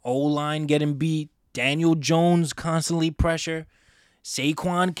clicking. O-line getting beat. Daniel Jones constantly pressure.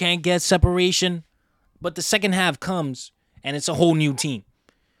 Saquon can't get separation. But the second half comes, and it's a whole new team.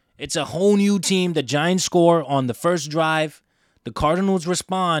 The Giants score on the first drive. The Cardinals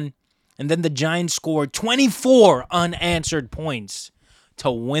respond. And then the Giants score 24 unanswered points to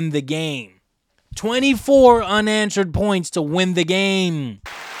win the game. 24 unanswered points to win the game.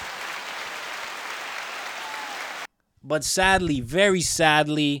 But sadly, very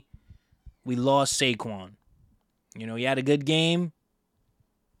sadly, we lost Saquon. You know, he had a good game.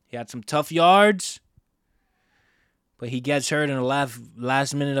 He had some tough yards. But he gets hurt in the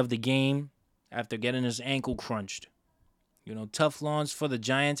last minute of the game after getting his ankle crunched. You know, tough loss for the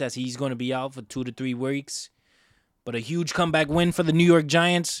Giants as he's going to be out for 2 to 3 weeks. But a huge comeback win for the New York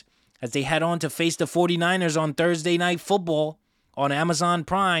Giants as they head on to face the 49ers on Thursday Night Football on Amazon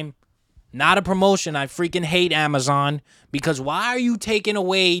Prime. Not a promotion. I freaking hate Amazon because why are you taking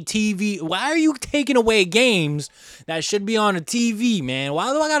away TV? Why are you taking away games that should be on a TV, man?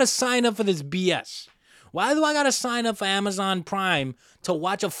 Why do I got to sign up for this BS? Why do I got to sign up for Amazon Prime to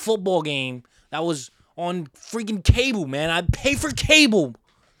watch a football game that was on freaking cable, man? I pay for cable.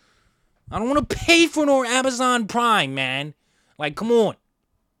 I don't want to pay for no Amazon Prime, man. Like, come on.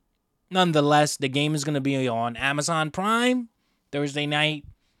 Nonetheless, the game is going to be on Amazon Prime Thursday night.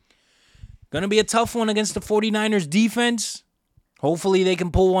 Going to be a tough one against the 49ers defense. Hopefully they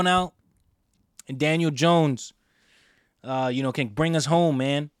can pull one out. And Daniel Jones, can bring us home,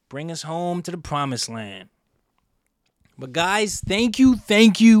 man. Bring us home to the promised land. But guys, thank you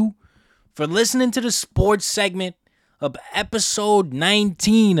for listening to the sports segment of episode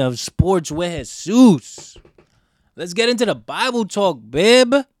 19 of Sports with Jesus. Let's get into the Bible talk,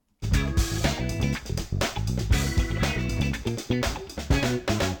 babe.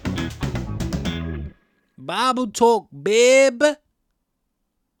 Bible talk, babe. All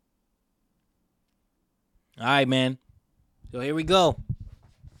right, man. So here we go.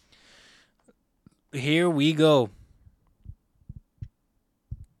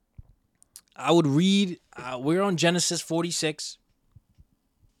 I would read, we're on Genesis 46.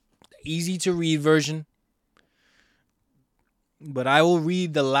 Easy to read version. But I will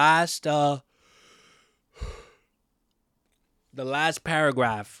read the last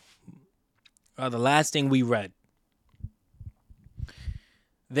paragraph. The last thing we read.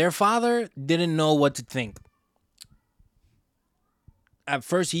 Their father didn't know what to think. At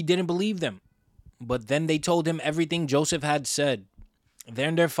first, he didn't believe them. But then they told him everything Joseph had said.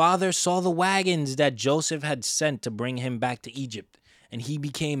 Then their father saw the wagons that Joseph had sent to bring him back to Egypt, and he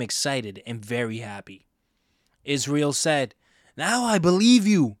became excited and very happy. Israel said, "Now I believe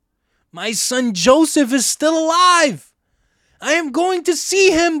you. My son Joseph is still alive. I am going to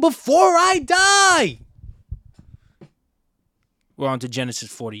see him before I die." We're on to Genesis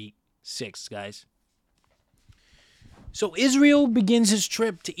 46, guys. So Israel begins his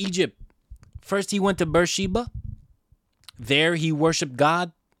trip to Egypt. First, he went to Beersheba. There, he worshiped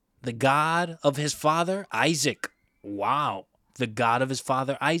God, the God of his father, Isaac. Wow. The God of his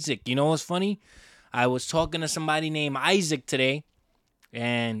father, Isaac. You know what's funny? I was talking to somebody named Isaac today,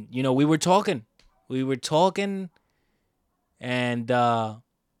 and, we were talking. We were talking, and I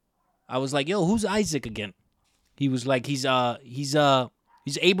was like, yo, who's Isaac again? He was like, he's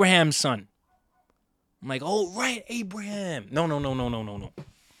Abraham's son. I'm like, oh, right, Abraham. No, no, no, no, no, no, no.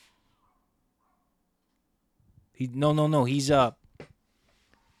 No. He's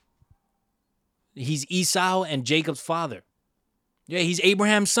Esau and Jacob's father. Yeah, he's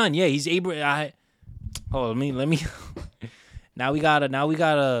Abraham's son. Yeah, he's Abraham. Oh, let me. Now we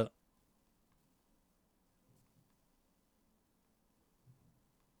gotta.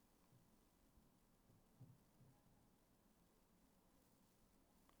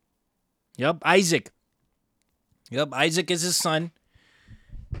 Yep, Isaac. Yep, Isaac is his son.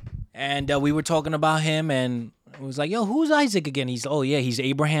 And we were talking about him, and it was like, yo, who's Isaac again? He's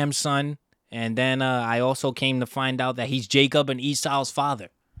Abraham's son. And then I also came to find out that he's Jacob and Esau's father.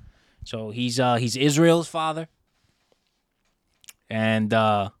 So he's Israel's father. And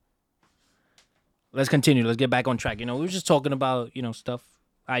let's continue. Let's get back on track. We were just talking about, stuff,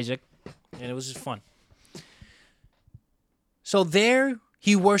 Isaac, and it was just fun. So there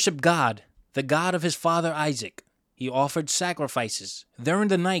he worshiped God, the God of his father Isaac. He offered sacrifices. During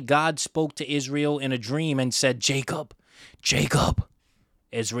the night, God spoke to Israel in a dream and said, Jacob, Jacob.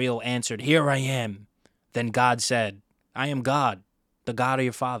 Israel answered, here I am. Then God said, I am God, the God of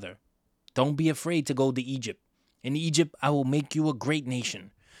your father. Don't be afraid to go to Egypt. In Egypt, I will make you a great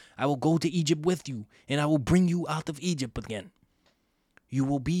nation. I will go to Egypt with you, and I will bring you out of Egypt again. You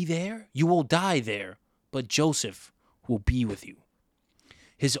will be there, you will die there, but Joseph will be with you.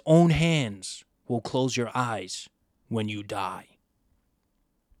 His own hands will close your eyes when you die.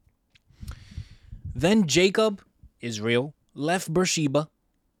 Then Jacob, Israel, left Beersheba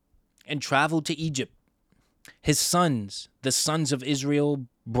and traveled to Egypt. His sons, the sons of Israel,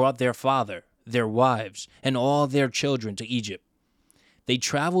 brought their father, their wives, and all their children to Egypt. They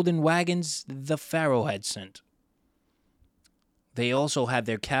traveled in wagons the Pharaoh had sent. They also had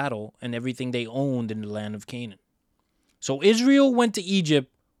their cattle and everything they owned in the land of Canaan. So Israel went to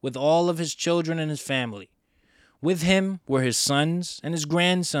Egypt with all of his children and his family. With him were his sons and his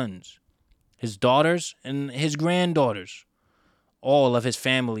grandsons, his daughters and his granddaughters. All of his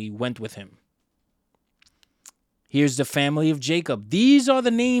family went with him. Here's the family of Jacob. These are the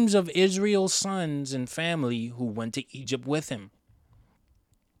names of Israel's sons and family who went to Egypt with him.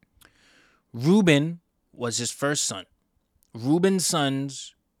 Reuben was his first son. Reuben's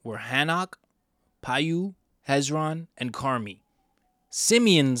sons were Hanok, Payu, Hezron, and Carmi.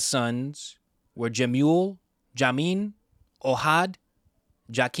 Simeon's sons were Jemuel, Jamin, Ohad,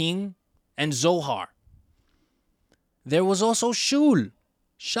 Jakin, and Zohar. There was also Shaul.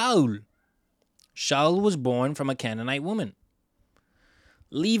 Shaul was born from a Canaanite woman.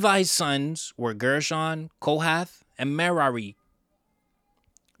 Levi's sons were Gershon, Kohath, and Merari.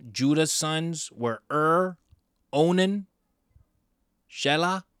 Judah's sons were Onan,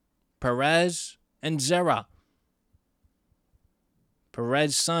 Shelah, Perez, and Zerah.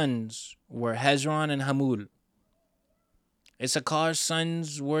 Perez's sons were Hezron and Hamul. Issachar's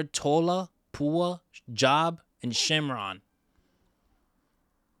sons were Tola, Pua, Job, and Shimron.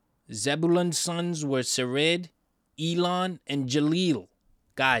 Zebulun's sons were Sered, Elon, and Jalil.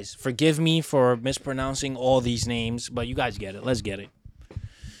 Guys, forgive me for mispronouncing all these names, but you guys get it. Let's get it.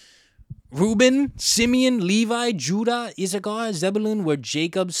 Reuben, Simeon, Levi, Judah, Issachar, Zebulun were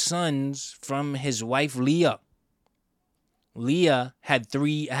Jacob's sons from his wife Leah. Leah had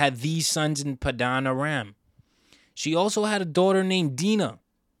these sons in Padan Aram. She also had a daughter named Dinah.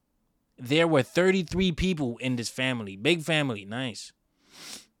 There were 33 people in this family. Big family, nice.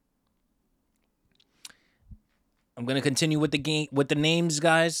 I'm gonna continue with the names,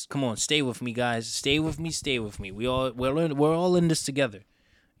 guys. Come on, stay with me, guys. Stay with me. We're all in this together.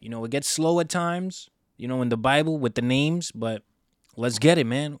 It gets slow at times, in the Bible with the names, but let's get it,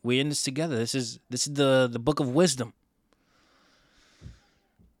 man. We're in this together. This is the book of wisdom.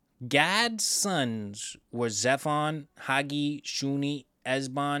 Gad's sons were Zephon, Hagi, Shuni,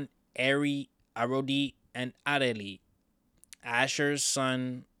 Esbon, Eri, Arodi, and Areli. Asher's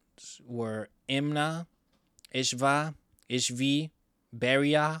sons were Imnah, Ishva, Ishvi,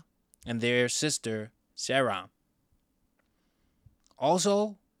 Beriah, and their sister Sarah.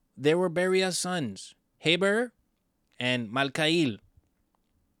 Also, there were Beriah's sons, Heber and Malkail.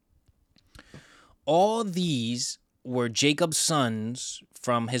 All these were Jacob's sons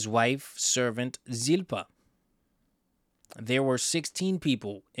from his wife servant Zilpah. There were 16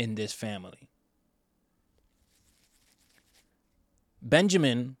 people in this family.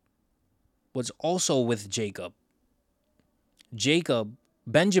 Benjamin was also with Jacob.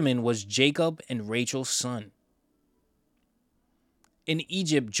 Benjamin was Jacob and Rachel's son. In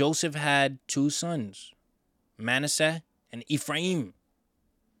Egypt, Joseph had two sons, Manasseh and Ephraim.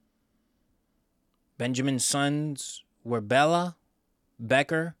 Benjamin's sons were Bela,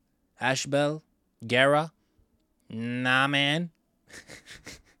 Becher, Ashbel, Gera, Naaman.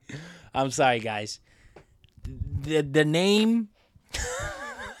 I'm sorry, guys. The name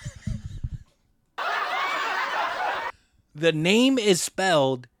the name is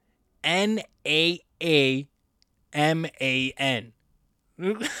spelled Naaman.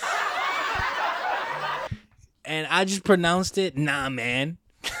 And I just pronounced it Naaman.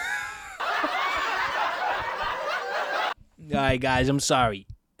 All right, guys, I'm sorry.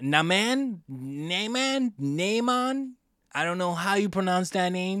 Naaman. I don't know how you pronounce that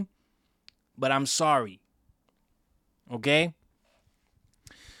name, but I'm sorry. Okay?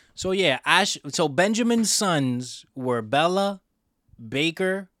 So yeah, so Benjamin's sons were Bela,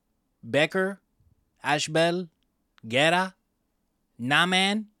 Becher, Ashbel, Gera,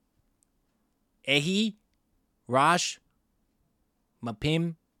 Naaman, Ehi, Rosh,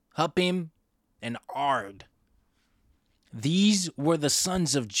 Mapim, Hupim, and Ard. These were the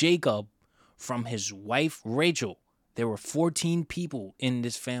sons of Jacob from his wife Rachel. There were 14 people in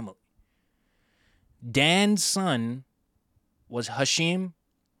this family. Dan's son was Hashim.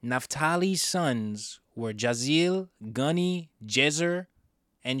 Naphtali's sons were Jazil, Guni, Jezer,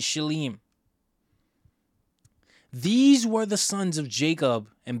 and Shilem. These were the sons of Jacob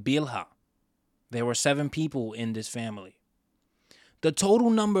and Bilhah. There were 7 people in this family. The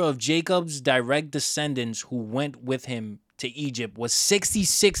total number of Jacob's direct descendants who went with him to Egypt was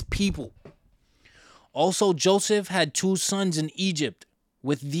 66 people. Also, Joseph had 2 sons in Egypt.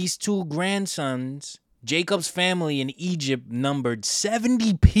 With these 2 grandsons, Jacob's family in Egypt numbered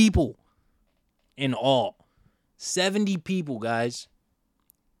 70 people in all. 70 people, guys,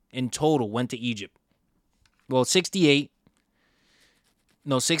 in total went to Egypt. Well, 67,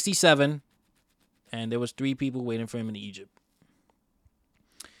 and there was 3 people waiting for him in Egypt.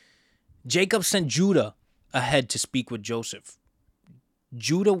 Jacob sent Judah ahead to speak with Joseph.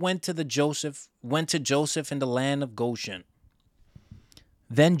 Judah went to Joseph in the land of Goshen.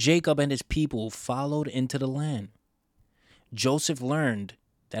 Then Jacob and his people followed into the land. Joseph learned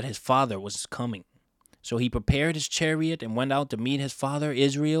that his father was coming, so he prepared his chariot and went out to meet his father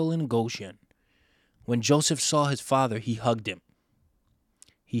Israel in Goshen. When Joseph saw his father, he hugged him.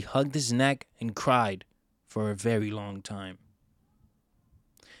 He hugged his neck and cried for a very long time.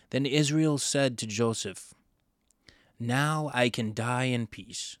 Then Israel said to Joseph, "Now I can die in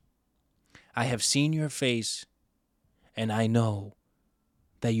peace. I have seen your face, and I know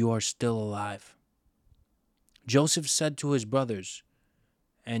that you are still alive." Joseph said to his brothers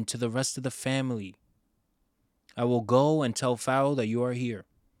and to the rest of the family, "I will go and tell Pharaoh that you are here.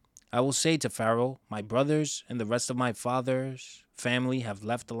 I will say to Pharaoh, my brothers and the rest of my father's family have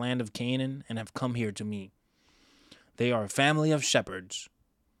left the land of Canaan and have come here to me. They are a family of shepherds.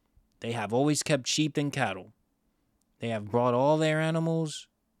 They have always kept sheep and cattle. They have brought all their animals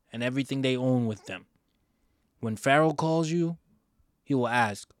and everything they own with them. When Pharaoh calls you, he will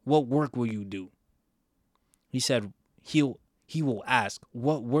ask, 'What work will you do?' He said, he will ask,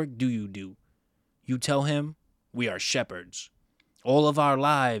 'What work do you do?' You tell him, 'We are shepherds. All of our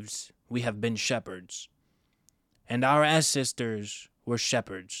lives we have been shepherds, and our ancestors were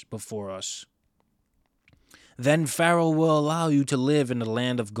shepherds before us.' Then Pharaoh will allow you to live in the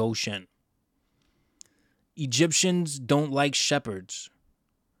land of Goshen. Egyptians don't like shepherds,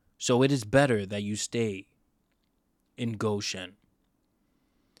 so it is better that you stay in Goshen."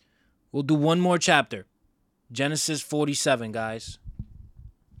 We'll do one more chapter. Genesis 47, guys.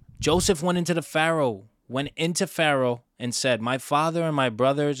 Joseph went into Pharaoh and said, "My father and my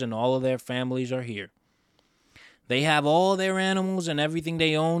brothers and all of their families are here. They have all their animals and everything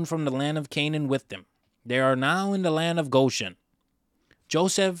they own from the land of Canaan with them. They are now in the land of Goshen."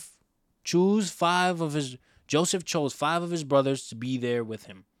 Joseph chose 5 of his brothers to be there with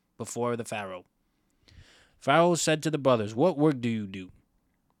him before the Pharaoh. Pharaoh said to the brothers, "What work do you do?"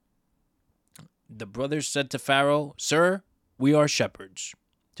 The brothers said to Pharaoh, "Sir, we are shepherds,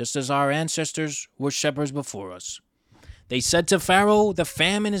 just as our ancestors were shepherds before us." They said to Pharaoh, "The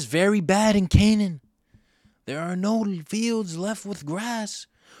famine is very bad in Canaan. There are no fields left with grass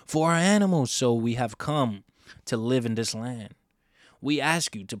for our animals, so we have come to live in this land. We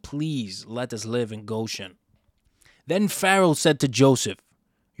ask you to please let us live in Goshen." Then Pharaoh said to Joseph,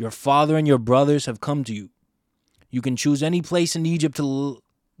 "Your father and your brothers have come to you. You can choose any place in Egypt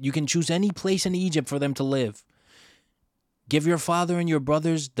you can choose any place in Egypt for them to live. Give your father and your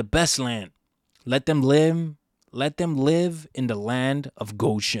brothers the best land. Let them live in the land of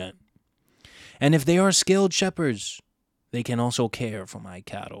Goshen. And if they are skilled shepherds, they can also care for my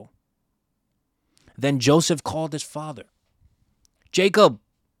cattle." Then Joseph called his father, Jacob,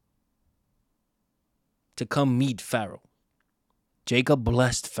 to come meet Pharaoh. Jacob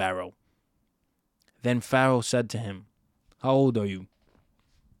blessed Pharaoh. Then Pharaoh said to him, "How old are you?"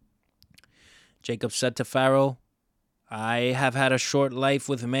 Jacob said to Pharaoh, "I have had a short life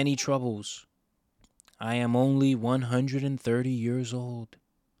with many troubles. I am only 130 years old.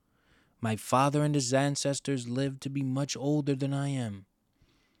 My father and his ancestors lived to be much older than I am."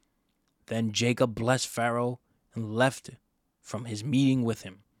 Then Jacob blessed Pharaoh and left from his meeting with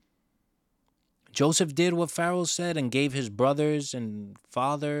him. Joseph did what Pharaoh said and gave his brothers and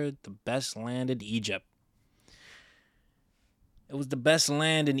father the best land in Egypt. It was the best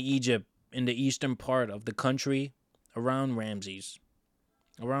land in Egypt in the eastern part of the country around Ramses.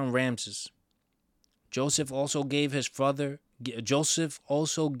 Joseph also gave his father, his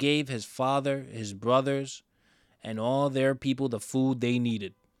brothers, and all their people the food they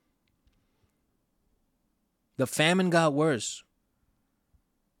needed. The famine got worse.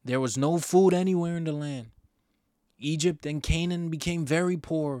 There was no food anywhere in the land. Egypt and Canaan became very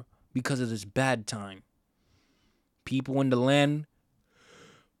poor because of this bad time. People in the land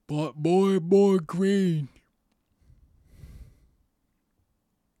bought more and more grain.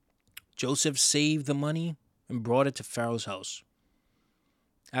 Joseph saved the money and brought it to Pharaoh's house.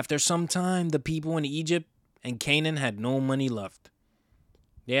 After some time, the people in Egypt and Canaan had no money left.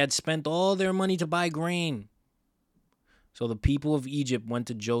 They had spent all their money to buy grain. So the people of Egypt went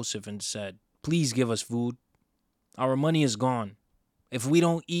to Joseph and said, "Please give us food. Our money is gone. If we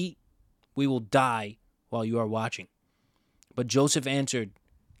don't eat, we will die while you are watching." But Joseph answered,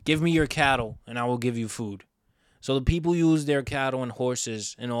 "Give me your cattle, and I will give you food." So the people used their cattle and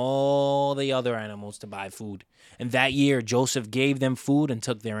horses and all the other animals to buy food. And that year, Joseph gave them food and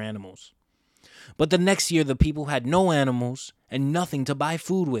took their animals. But the next year, the people had no animals and nothing to buy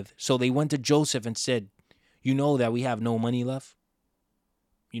food with. So they went to Joseph and said, "You know that we have no money left?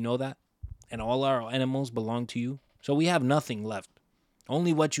 You know that? And all our animals belong to you. So we have nothing left.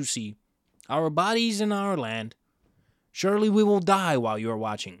 Only what you see. Our bodies and our land. Surely we will die while you are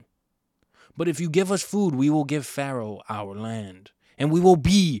watching. But if you give us food, we will give Pharaoh our land, and we will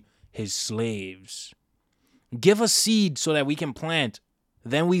be his slaves. Give us seed so that we can plant.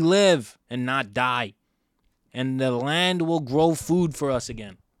 Then we live and not die, and the land will grow food for us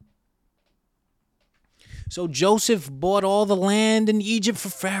again." So Joseph bought all the land in Egypt for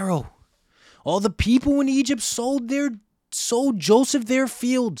Pharaoh. All the people in Egypt sold Joseph their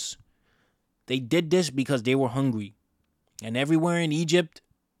fields. They did this because they were hungry. And everywhere in Egypt,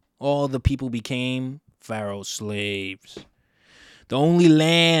 all the people became Pharaoh's slaves. The only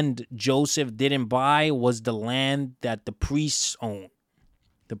land Joseph didn't buy was the land that the priests owned.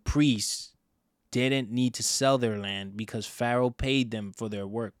 The priests didn't need to sell their land because Pharaoh paid them for their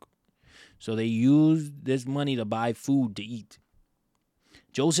work. So they used this money to buy food to eat.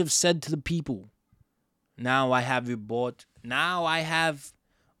 Joseph said to the people, Now I have bought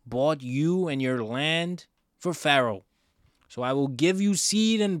you and your land for Pharaoh. So I will give you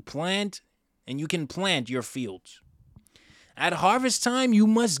seed and you can plant your fields. At harvest time, you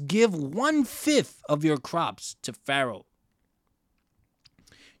must give 1/5 of your crops to Pharaoh.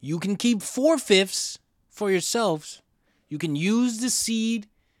 You can keep 4/5 for yourselves. You can use the seed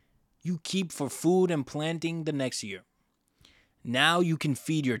you keep for food and planting the next year. Now you can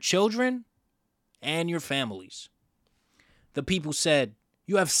feed your children and your families. The people said,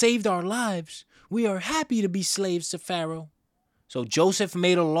 You have saved our lives. We are happy to be slaves to Pharaoh. So Joseph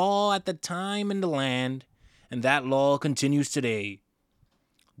made a law at the time in the land, and that law continues today.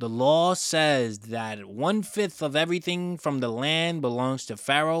 The law says that 1/5 of everything from the land belongs to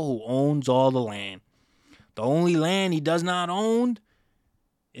Pharaoh, who owns all the land. The only land he does not own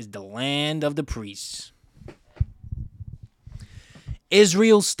is the land of the priests.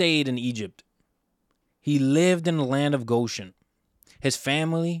 Israel stayed in Egypt. He lived in the land of Goshen. His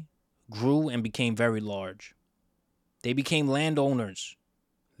family grew and became very large. They became landowners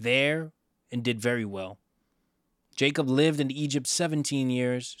there and did very well. Jacob lived in Egypt 17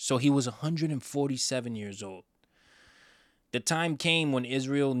 years, so he was 147 years old. The time came when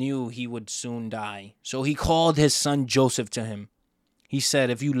Israel knew he would soon die, so he called his son Joseph to him. He said,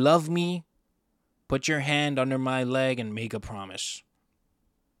 If you love me, put your hand under my leg and make a promise.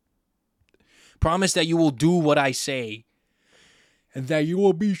 Promise that you will do what I say and that you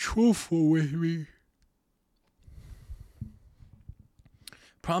will be truthful with me.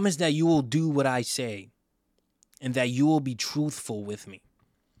 Promise that you will do what I say and that you will be truthful with me.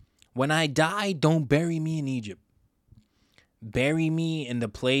 When I die, don't bury me in Egypt. Bury me in the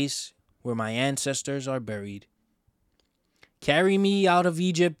place where my ancestors are buried. Carry me out of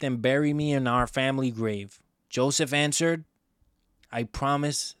Egypt and bury me in our family grave. Joseph answered, I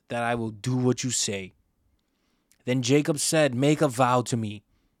promise that I will do what you say. Then Jacob said, make a vow to me.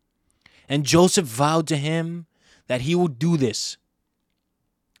 And Joseph vowed to him that he would do this.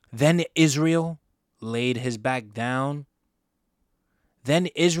 Then Israel laid his back down. Then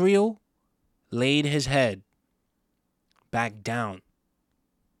Israel laid his head back down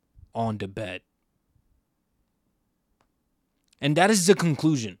on the bed. And that is the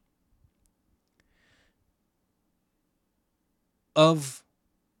conclusion of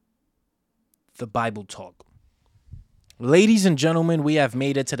the Bible Talk. Ladies and gentlemen, we have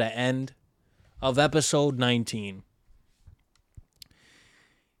made it to the end of episode 19.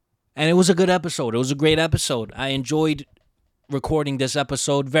 And it was a good episode. It was a great episode. I enjoyed recording this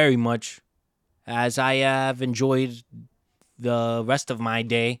episode very much, as I have enjoyed the rest of my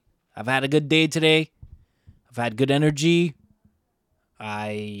day. I've had a good day today. I've had good energy.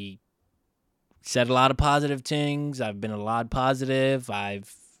 I said a lot of positive things. I've been a lot positive.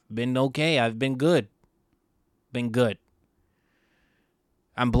 I've been okay. I've been good. Been good.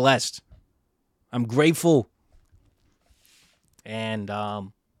 I'm blessed. I'm grateful. And,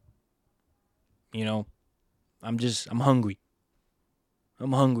 I'm hungry.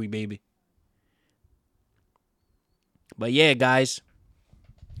 I'm hungry, baby. But yeah, guys,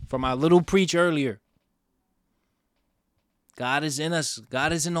 from my little preach earlier, God is in us.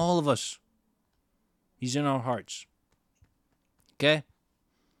 God is in all of us. He's in our hearts. Okay?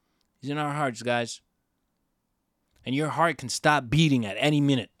 He's in our hearts, guys. And your heart can stop beating at any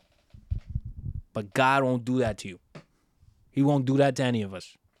minute. But God won't do that to you. He won't do that to any of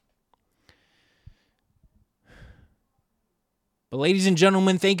us. But ladies and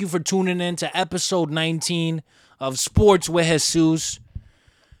gentlemen, thank you for tuning in to episode 19 of Sports with Jesus.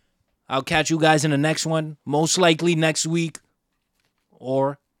 I'll catch you guys in the next one. Most likely next week.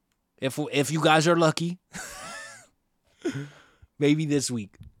 Or if you guys are lucky, maybe this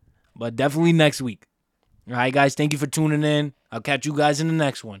week. But definitely next week. All right, guys, thank you for tuning in. I'll catch you guys in the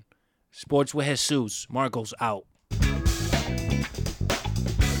next one. Sports with Jesus. Marcos out.